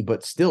actiony,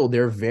 but still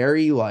they're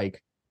very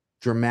like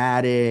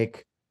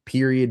dramatic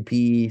period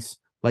piece,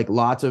 like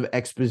lots of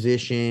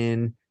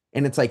exposition,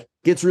 and it's like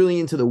gets really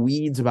into the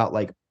weeds about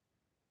like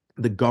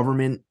the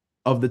government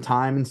of the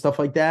time and stuff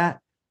like that,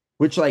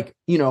 which like,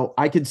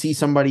 I could see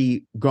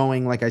somebody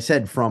going, like I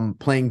said, from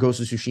playing Ghost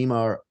of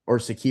Tsushima or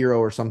Sekiro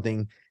or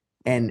something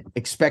and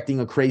expecting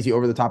a crazy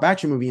over the top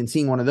action movie and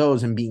seeing one of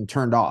those and being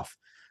turned off.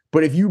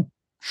 But if you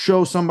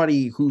show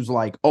somebody who's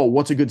like, oh,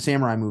 what's a good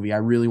samurai movie? I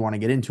really want to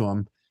get into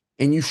them.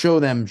 And you show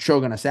them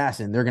Shogun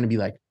Assassin, they're going to be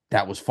like,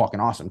 that was fucking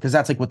awesome. Because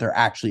that's like what they're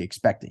actually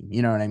expecting.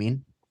 You know what I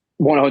mean?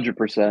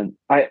 100%.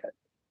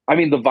 I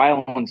mean, the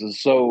violence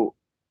is so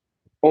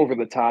over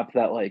the top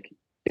that like,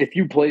 if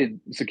you played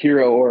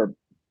Sekiro or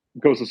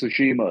Ghost of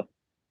Tsushima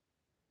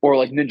or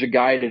like Ninja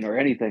Gaiden or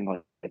anything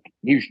like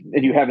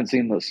you haven't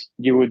seen this,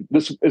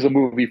 this is a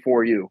movie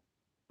for you.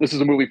 This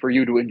is a movie for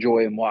you to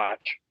enjoy and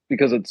watch,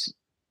 because it's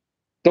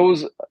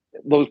those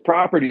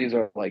properties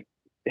are like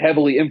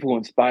heavily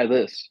influenced by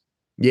this.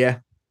 Yeah.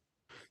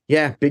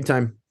 Yeah, big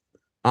time.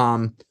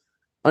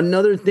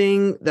 Another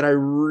thing that I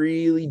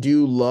really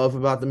do love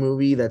about the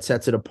movie that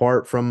sets it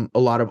apart from a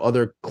lot of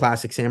other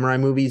classic samurai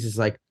movies is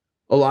like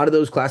a lot of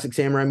those classic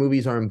samurai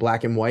movies are in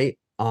black and white.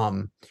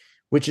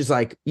 Which is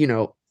like,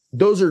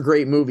 those are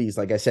great movies.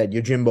 Like I said,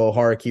 Yojimbo,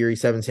 Harakiri,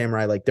 Seven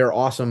Samurai, like they're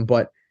awesome.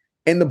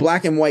 And the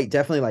black and white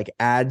definitely like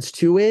adds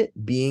to it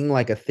being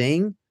like a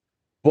thing.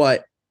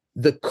 But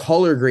the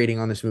color grading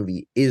on this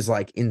movie is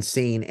like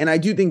insane. And I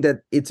do think that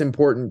it's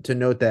important to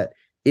note that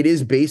it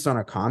is based on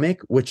a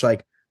comic, which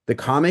like the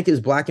comic is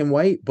black and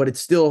white, but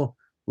it's still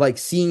like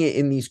seeing it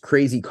in these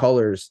crazy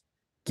colors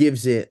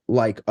gives it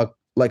like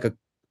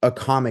a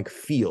comic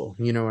feel.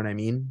 You know what I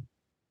mean?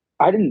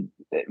 I didn't.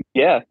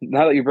 Yeah,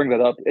 now that you bring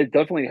that up, it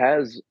definitely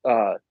has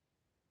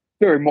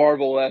very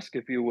Marvel-esque,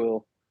 if you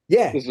will.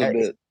 Yeah, This is a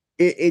bit.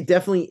 it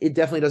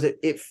definitely does it.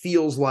 It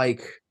feels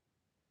like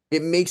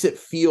it makes it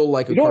feel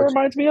like You a know what it cartoon.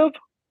 reminds me of?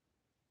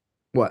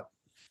 What?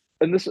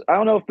 And this, I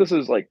don't know if this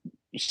is like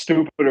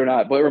stupid or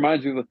not, but it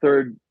reminds me of the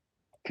third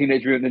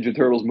Teenage Mutant Ninja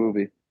Turtles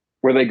movie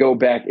where they go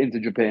back into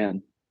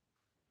Japan.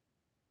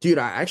 Dude,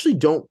 I actually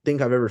don't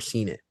think I've ever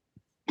seen it.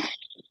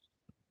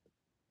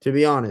 To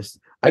be honest,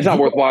 It's not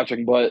worth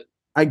watching, but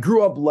I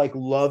grew up like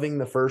loving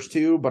the first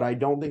two, but I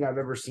don't think I've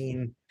ever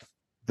seen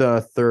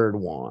the third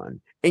one.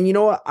 And you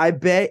know what? I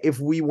bet if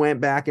we went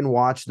back and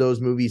watched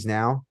those movies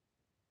now,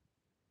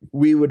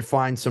 we would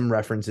find some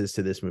references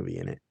to this movie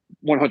in it.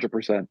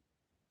 100%.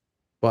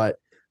 But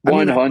I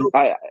mean,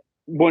 I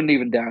wouldn't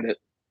even doubt it.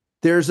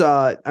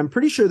 I'm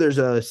pretty sure there's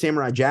a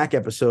Samurai Jack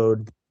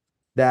episode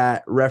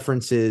that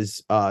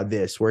references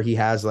this, where he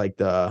has like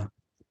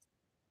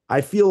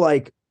I feel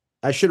like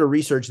I should have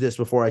researched this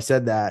before I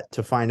said that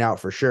to find out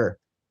for sure.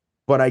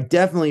 But I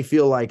definitely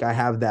feel like I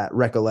have that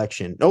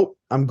recollection. Nope,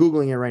 I'm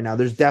Googling it right now.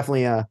 There's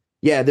definitely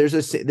there's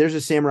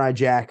a Samurai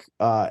Jack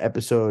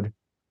episode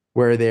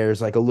where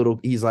there's like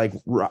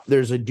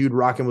there's a dude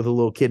rocking with a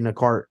little kid in a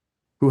cart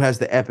who has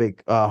the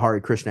epic Hare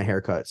Krishna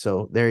haircut.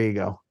 So there you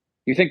go.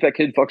 You think that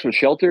kid fucks with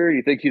Shelter?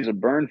 You think he's a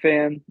Burn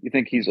fan? You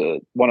think he's a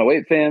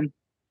 108 fan?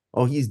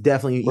 Oh, he's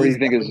definitely. What do you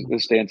think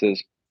his stance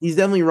is? He's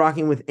definitely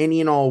rocking with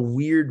any and all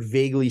weird,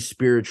 vaguely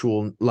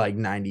spiritual, like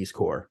 90s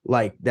core.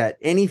 Like that,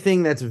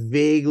 anything that's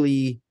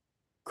vaguely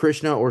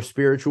Krishna or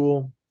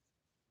spiritual,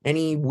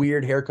 any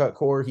weird haircut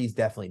core, he's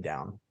definitely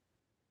down.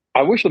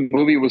 I wish the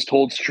movie was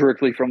told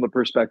strictly from the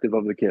perspective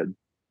of the kid.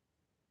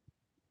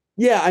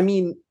 Yeah, I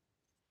mean,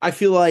 I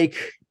feel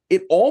like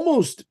it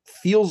almost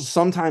feels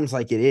sometimes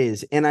like it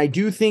is. And I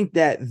do think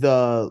that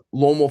the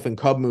Lone Wolf and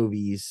Cub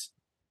movies,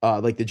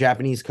 like the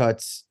Japanese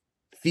cuts,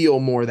 feel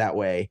more that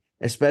way,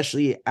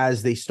 especially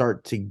as they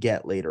start to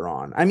get later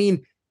on. I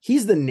mean,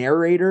 he's the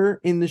narrator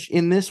in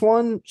this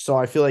one, so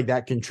I feel like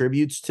that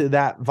contributes to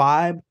that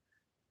vibe.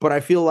 But I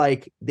feel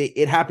like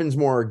it happens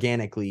more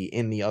organically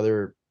in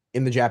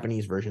the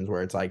Japanese versions,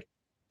 where it's like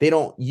they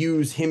don't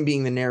use him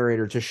being the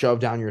narrator to shove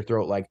down your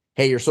throat like,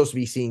 hey, you're supposed to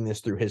be seeing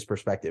this through his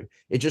perspective.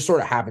 It just sort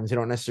of happens. They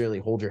don't necessarily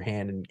hold your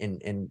hand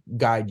and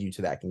guide you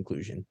to that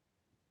conclusion.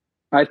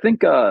 I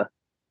think the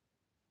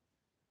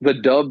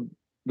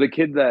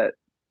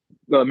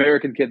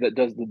American kid that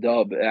does the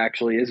dub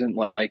actually isn't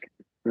like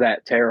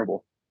that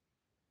terrible.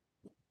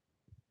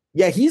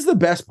 Yeah, he's the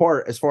best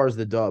part as far as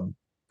the dub.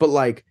 But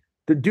like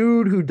the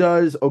dude who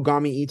does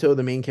Ogami Ito,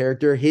 the main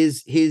character,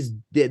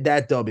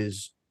 that dub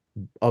is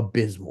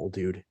abysmal,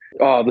 dude.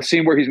 The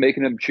scene where he's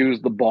making him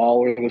choose the ball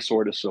or the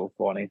sword is so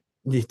funny.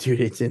 Dude,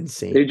 it's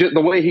insane.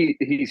 The way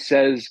he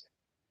says,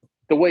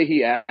 the way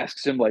he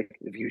asks him, like,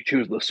 if you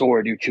choose the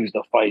sword, you choose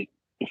the fight.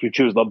 If you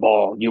choose the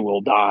ball, you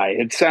will die.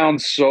 It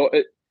sounds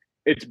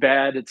it's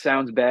bad. It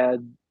sounds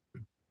bad.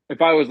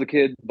 If I was the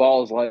kid,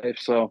 ball is life,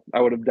 so I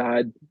would have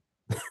died.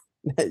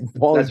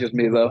 That's just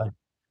me, though.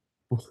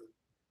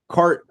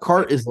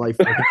 Cart is life.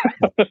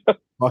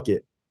 Fuck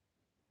it.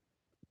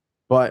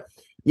 But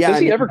yeah, does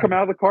he ever come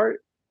out of the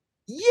cart?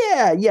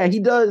 Yeah, he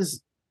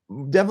does.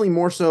 Definitely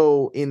more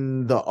so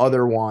in the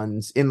other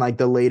ones, in like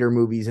the later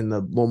movies in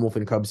the Lone Wolf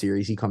and Cub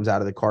series. He comes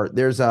out of the cart.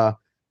 There's a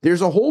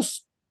whole,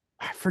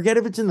 I forget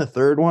if it's in the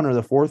third one or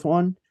the fourth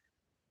one,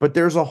 but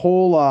there's a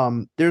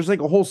whole there's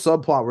like a whole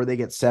subplot where they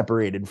get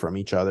separated from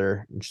each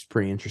other, which is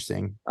pretty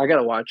interesting. I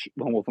gotta watch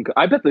Lone Wolf and Cub.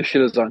 I bet this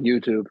shit is on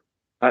YouTube.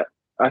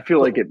 I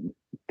feel like it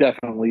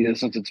definitely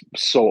is, since it's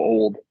so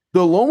old.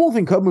 The Lone Wolf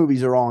and Cub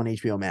movies are all on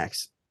HBO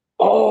Max.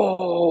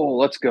 Oh,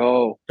 let's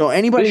go. So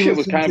anybody, this shit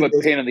was kind of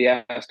a pain in the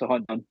ass to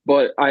hunt on,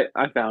 but I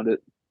found it.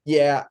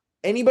 Yeah,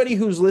 anybody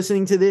who's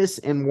listening to this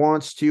and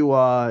wants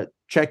to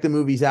check the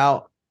movies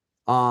out,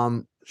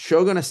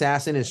 Shogun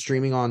Assassin is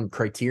streaming on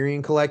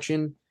Criterion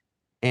Collection,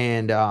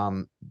 and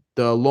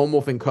the Lone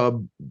Wolf and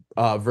Cub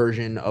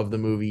version of the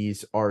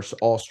movies are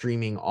all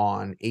streaming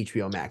on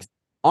HBO Max.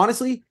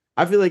 Honestly,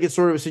 I feel like it's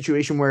sort of a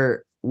situation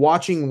where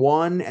watching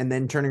one and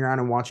then turning around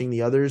and watching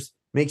the others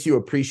makes you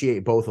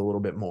appreciate both a little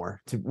bit more,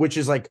 which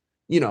is like,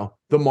 the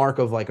mark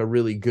of like a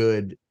really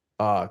good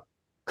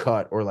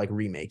cut or like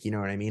remake. You know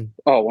what I mean?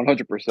 Oh,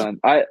 100%.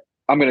 I'm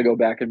going to go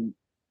back and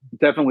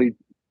definitely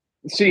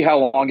see how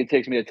long it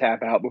takes me to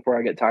tap out before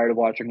I get tired of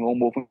watching Lone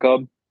Wolf and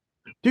Cub.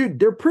 Dude,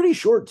 they're pretty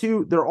short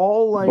too. They're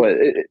all like, but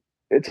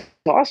it's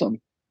awesome.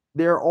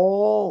 They're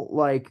all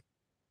like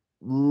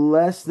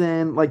less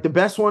than, like, the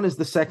best one is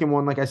the second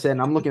one, like I said,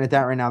 and I'm looking at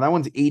that right now. That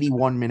one's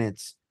 81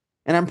 minutes,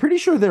 and I'm pretty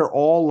sure they're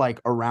all like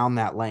around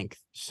that length.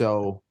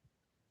 So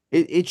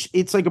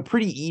it's like a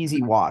pretty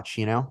easy watch,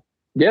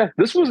 Yeah,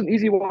 this was an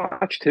easy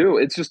watch too.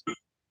 It's just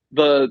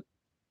the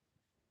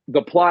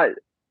plot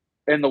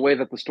and the way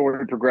that the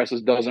story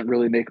progresses doesn't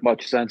really make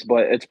much sense,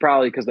 but it's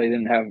probably because they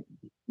didn't have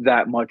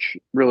that much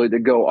really to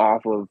go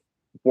off of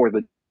for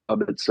the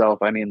dub itself.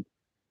 I mean,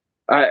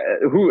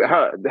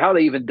 how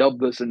they even dubbed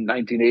this in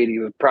 1980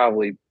 was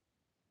probably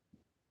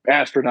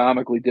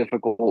astronomically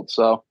difficult.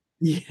 So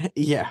Yeah,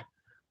 yeah.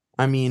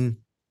 I mean,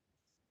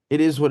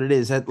 it is what it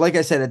is. Like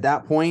I said, at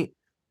that point,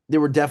 they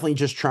were definitely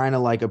just trying to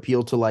like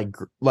appeal to like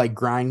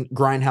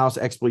grindhouse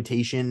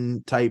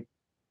exploitation type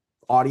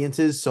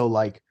audiences. So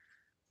like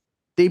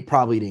they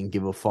probably didn't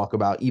give a fuck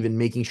about even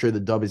making sure the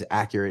dub is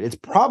accurate. It's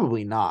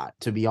probably not,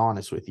 to be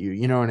honest with you.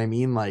 You know what I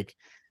mean? Like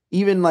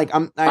even like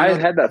I I know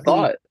had that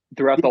thought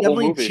throughout they the whole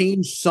definitely movie.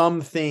 changed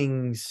some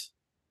things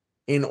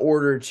in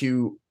order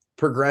to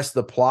progress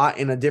the plot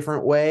in a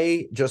different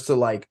way, just to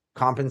like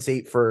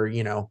compensate for,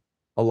 you know,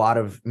 a lot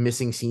of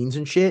missing scenes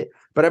and shit.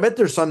 But I bet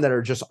there's some that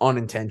are just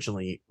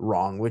unintentionally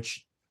wrong,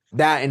 which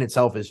that in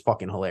itself is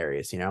fucking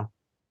hilarious, you know?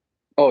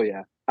 Oh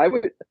yeah, I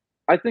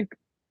think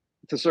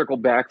to circle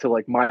back to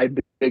like my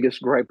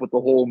biggest gripe with the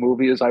whole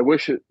movie is I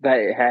wish that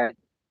it had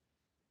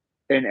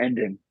an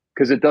ending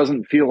because it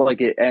doesn't feel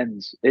like it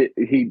ends.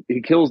 He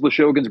kills the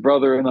Shogun's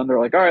brother, and then they're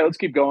like, "All right, let's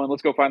keep going.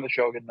 Let's go find the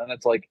Shogun." And then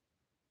it's like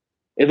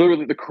it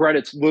literally the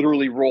credits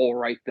literally roll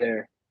right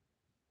there.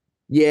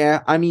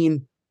 Yeah, I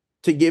mean,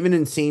 to give an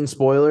insane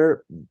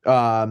spoiler,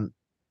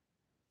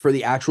 for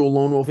the actual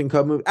Lone Wolf and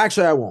Cub movie.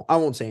 Actually, I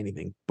won't say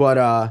anything.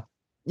 But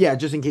yeah,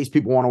 just in case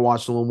people want to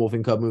watch the Lone Wolf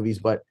and Cub movies,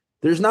 but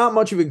there's not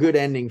much of a good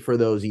ending for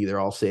those either,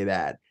 I'll say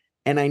that.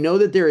 And I know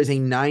that there is a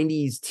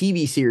 90s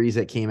TV series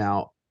that came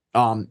out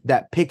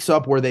that picks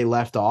up where they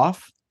left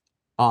off.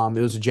 It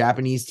was a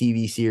Japanese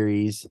TV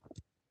series,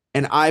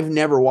 and I've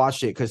never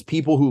watched it because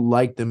people who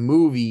like the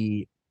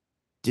movie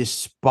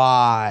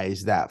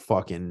despise that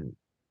fucking,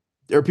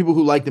 or people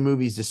who like the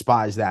movies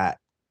despise that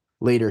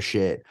later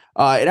shit.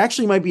 It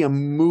actually might be a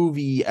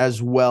movie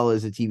as well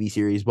as a TV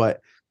series,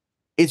 but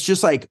it's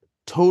just like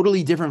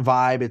totally different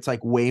vibe. It's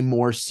like way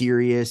more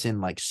serious and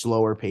like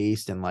slower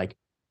paced, and like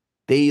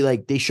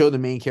they show the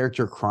main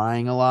character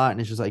crying a lot, and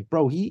it's just like,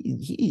 bro,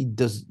 he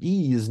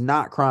is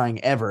not crying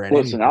ever at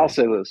any Listen, I'll point.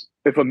 say this: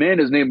 if a man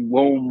is named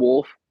Lone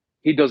Wolf,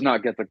 he does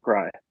not get to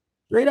cry.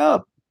 Straight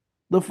up.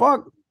 The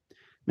fuck?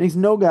 Makes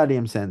no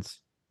goddamn sense.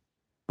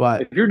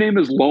 But If your name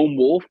is Lone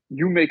Wolf,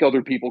 you make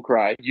other people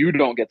cry. You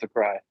don't get to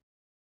cry.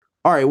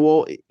 all right,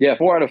 well, Yeah,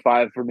 4 out of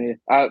 5 for me.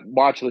 I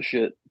watch the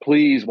shit.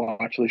 Please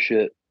watch the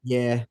shit.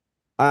 yeah.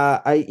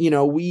 I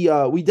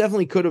we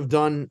definitely could have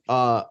done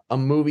a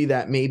movie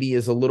that maybe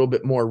is a little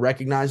bit more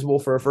recognizable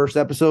for a first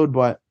episode,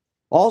 but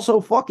also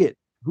fuck it.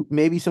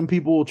 Maybe some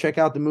people will check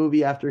out the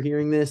movie after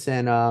hearing this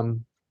and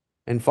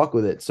fuck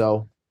with it.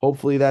 So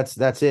hopefully that's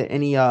it.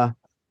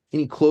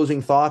 Any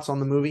closing thoughts on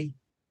the movie?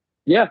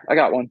 Yeah, I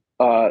got one.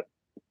 Are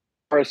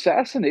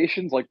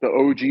assassinations like the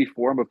OG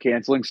form of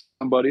canceling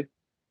somebody?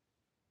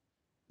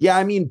 Yeah,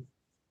 I mean,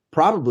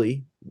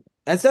 probably.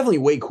 That's definitely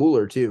way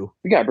cooler too.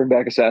 We gotta bring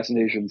back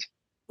assassinations.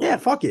 Yeah,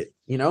 fuck it.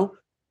 You know,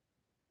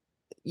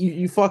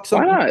 you fuck Why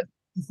some, not?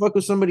 you fuck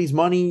with somebody's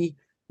money,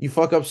 you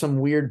fuck up some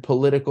weird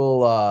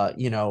political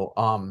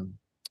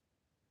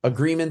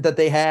agreement that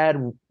they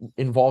had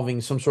involving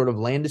some sort of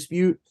land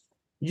dispute,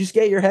 you just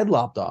get your head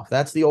lopped off.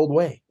 That's the old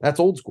way. That's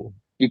old school.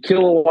 You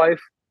kill a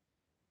wife,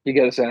 you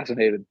get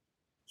assassinated.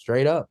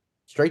 Straight up.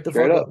 Straight the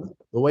Straight fuck up. up.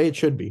 The way it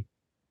should be.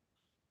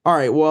 All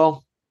right,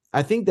 well,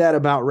 I think that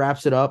about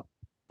wraps it up.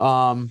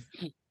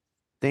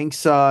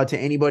 Thanks to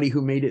anybody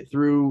who made it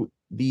through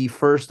the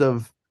first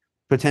of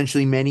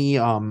potentially many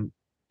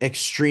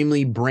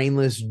extremely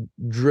brainless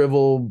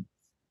drivel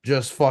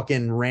just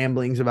fucking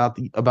ramblings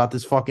about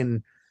this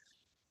fucking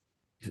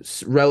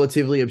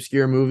relatively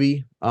obscure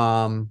movie.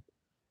 I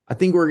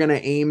think we're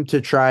gonna aim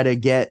to try to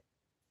get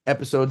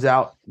episodes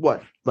out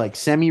like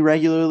semi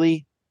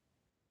regularly.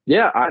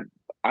 Yeah,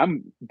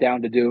 I'm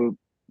down to do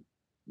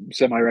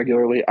semi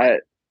regularly. I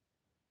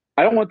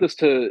don't want this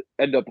to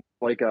end up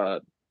like I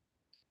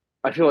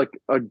feel like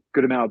a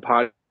good amount of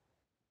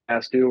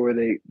podcasts do where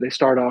they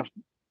start off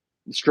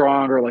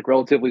strong or like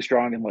relatively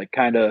strong and like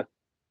kind of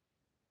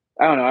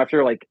I don't know,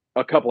 after like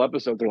a couple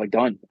episodes they're like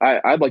done.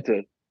 I'd like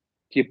to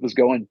keep this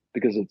going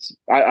because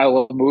I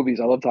love movies.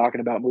 I love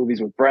talking about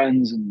movies with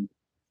friends, and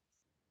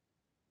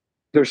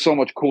there's so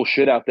much cool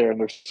shit out there and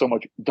there's so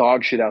much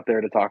dog shit out there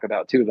to talk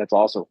about too. That's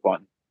also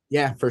fun.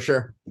 Yeah, for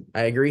sure.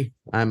 I agree.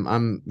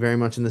 I'm very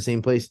much in the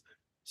same place.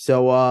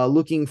 So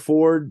looking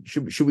forward,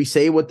 should we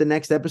say what the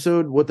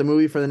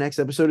movie for the next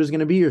episode is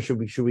going to be, or should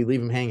we leave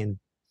them hanging?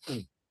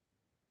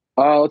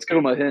 Let's give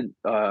them a hint.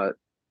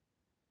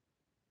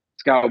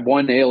 It's got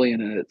one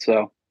alien in it,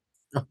 so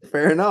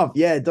Fair enough.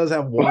 Yeah, it does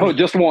have one. oh,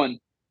 just one.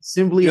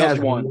 Simply Just has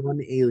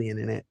one alien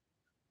in it.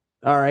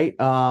 All right.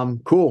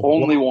 Cool.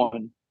 Only Well,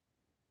 one.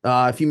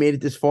 if you made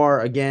it this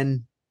far,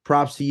 again,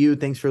 props to you.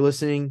 Thanks for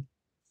listening.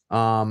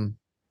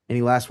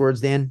 Any last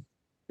words, Dan?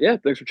 Yeah,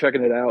 thanks for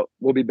checking it out.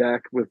 We'll be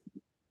back with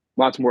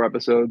lots more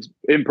episodes,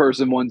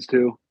 in-person ones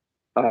too.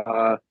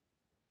 And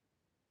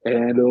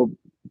it'll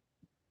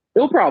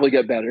probably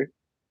get better.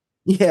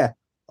 Yeah.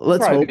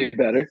 Let's Probably hope. be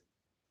better.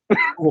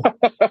 Cool.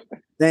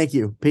 Thank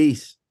you.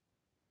 Peace.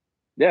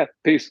 Yeah,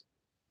 peace.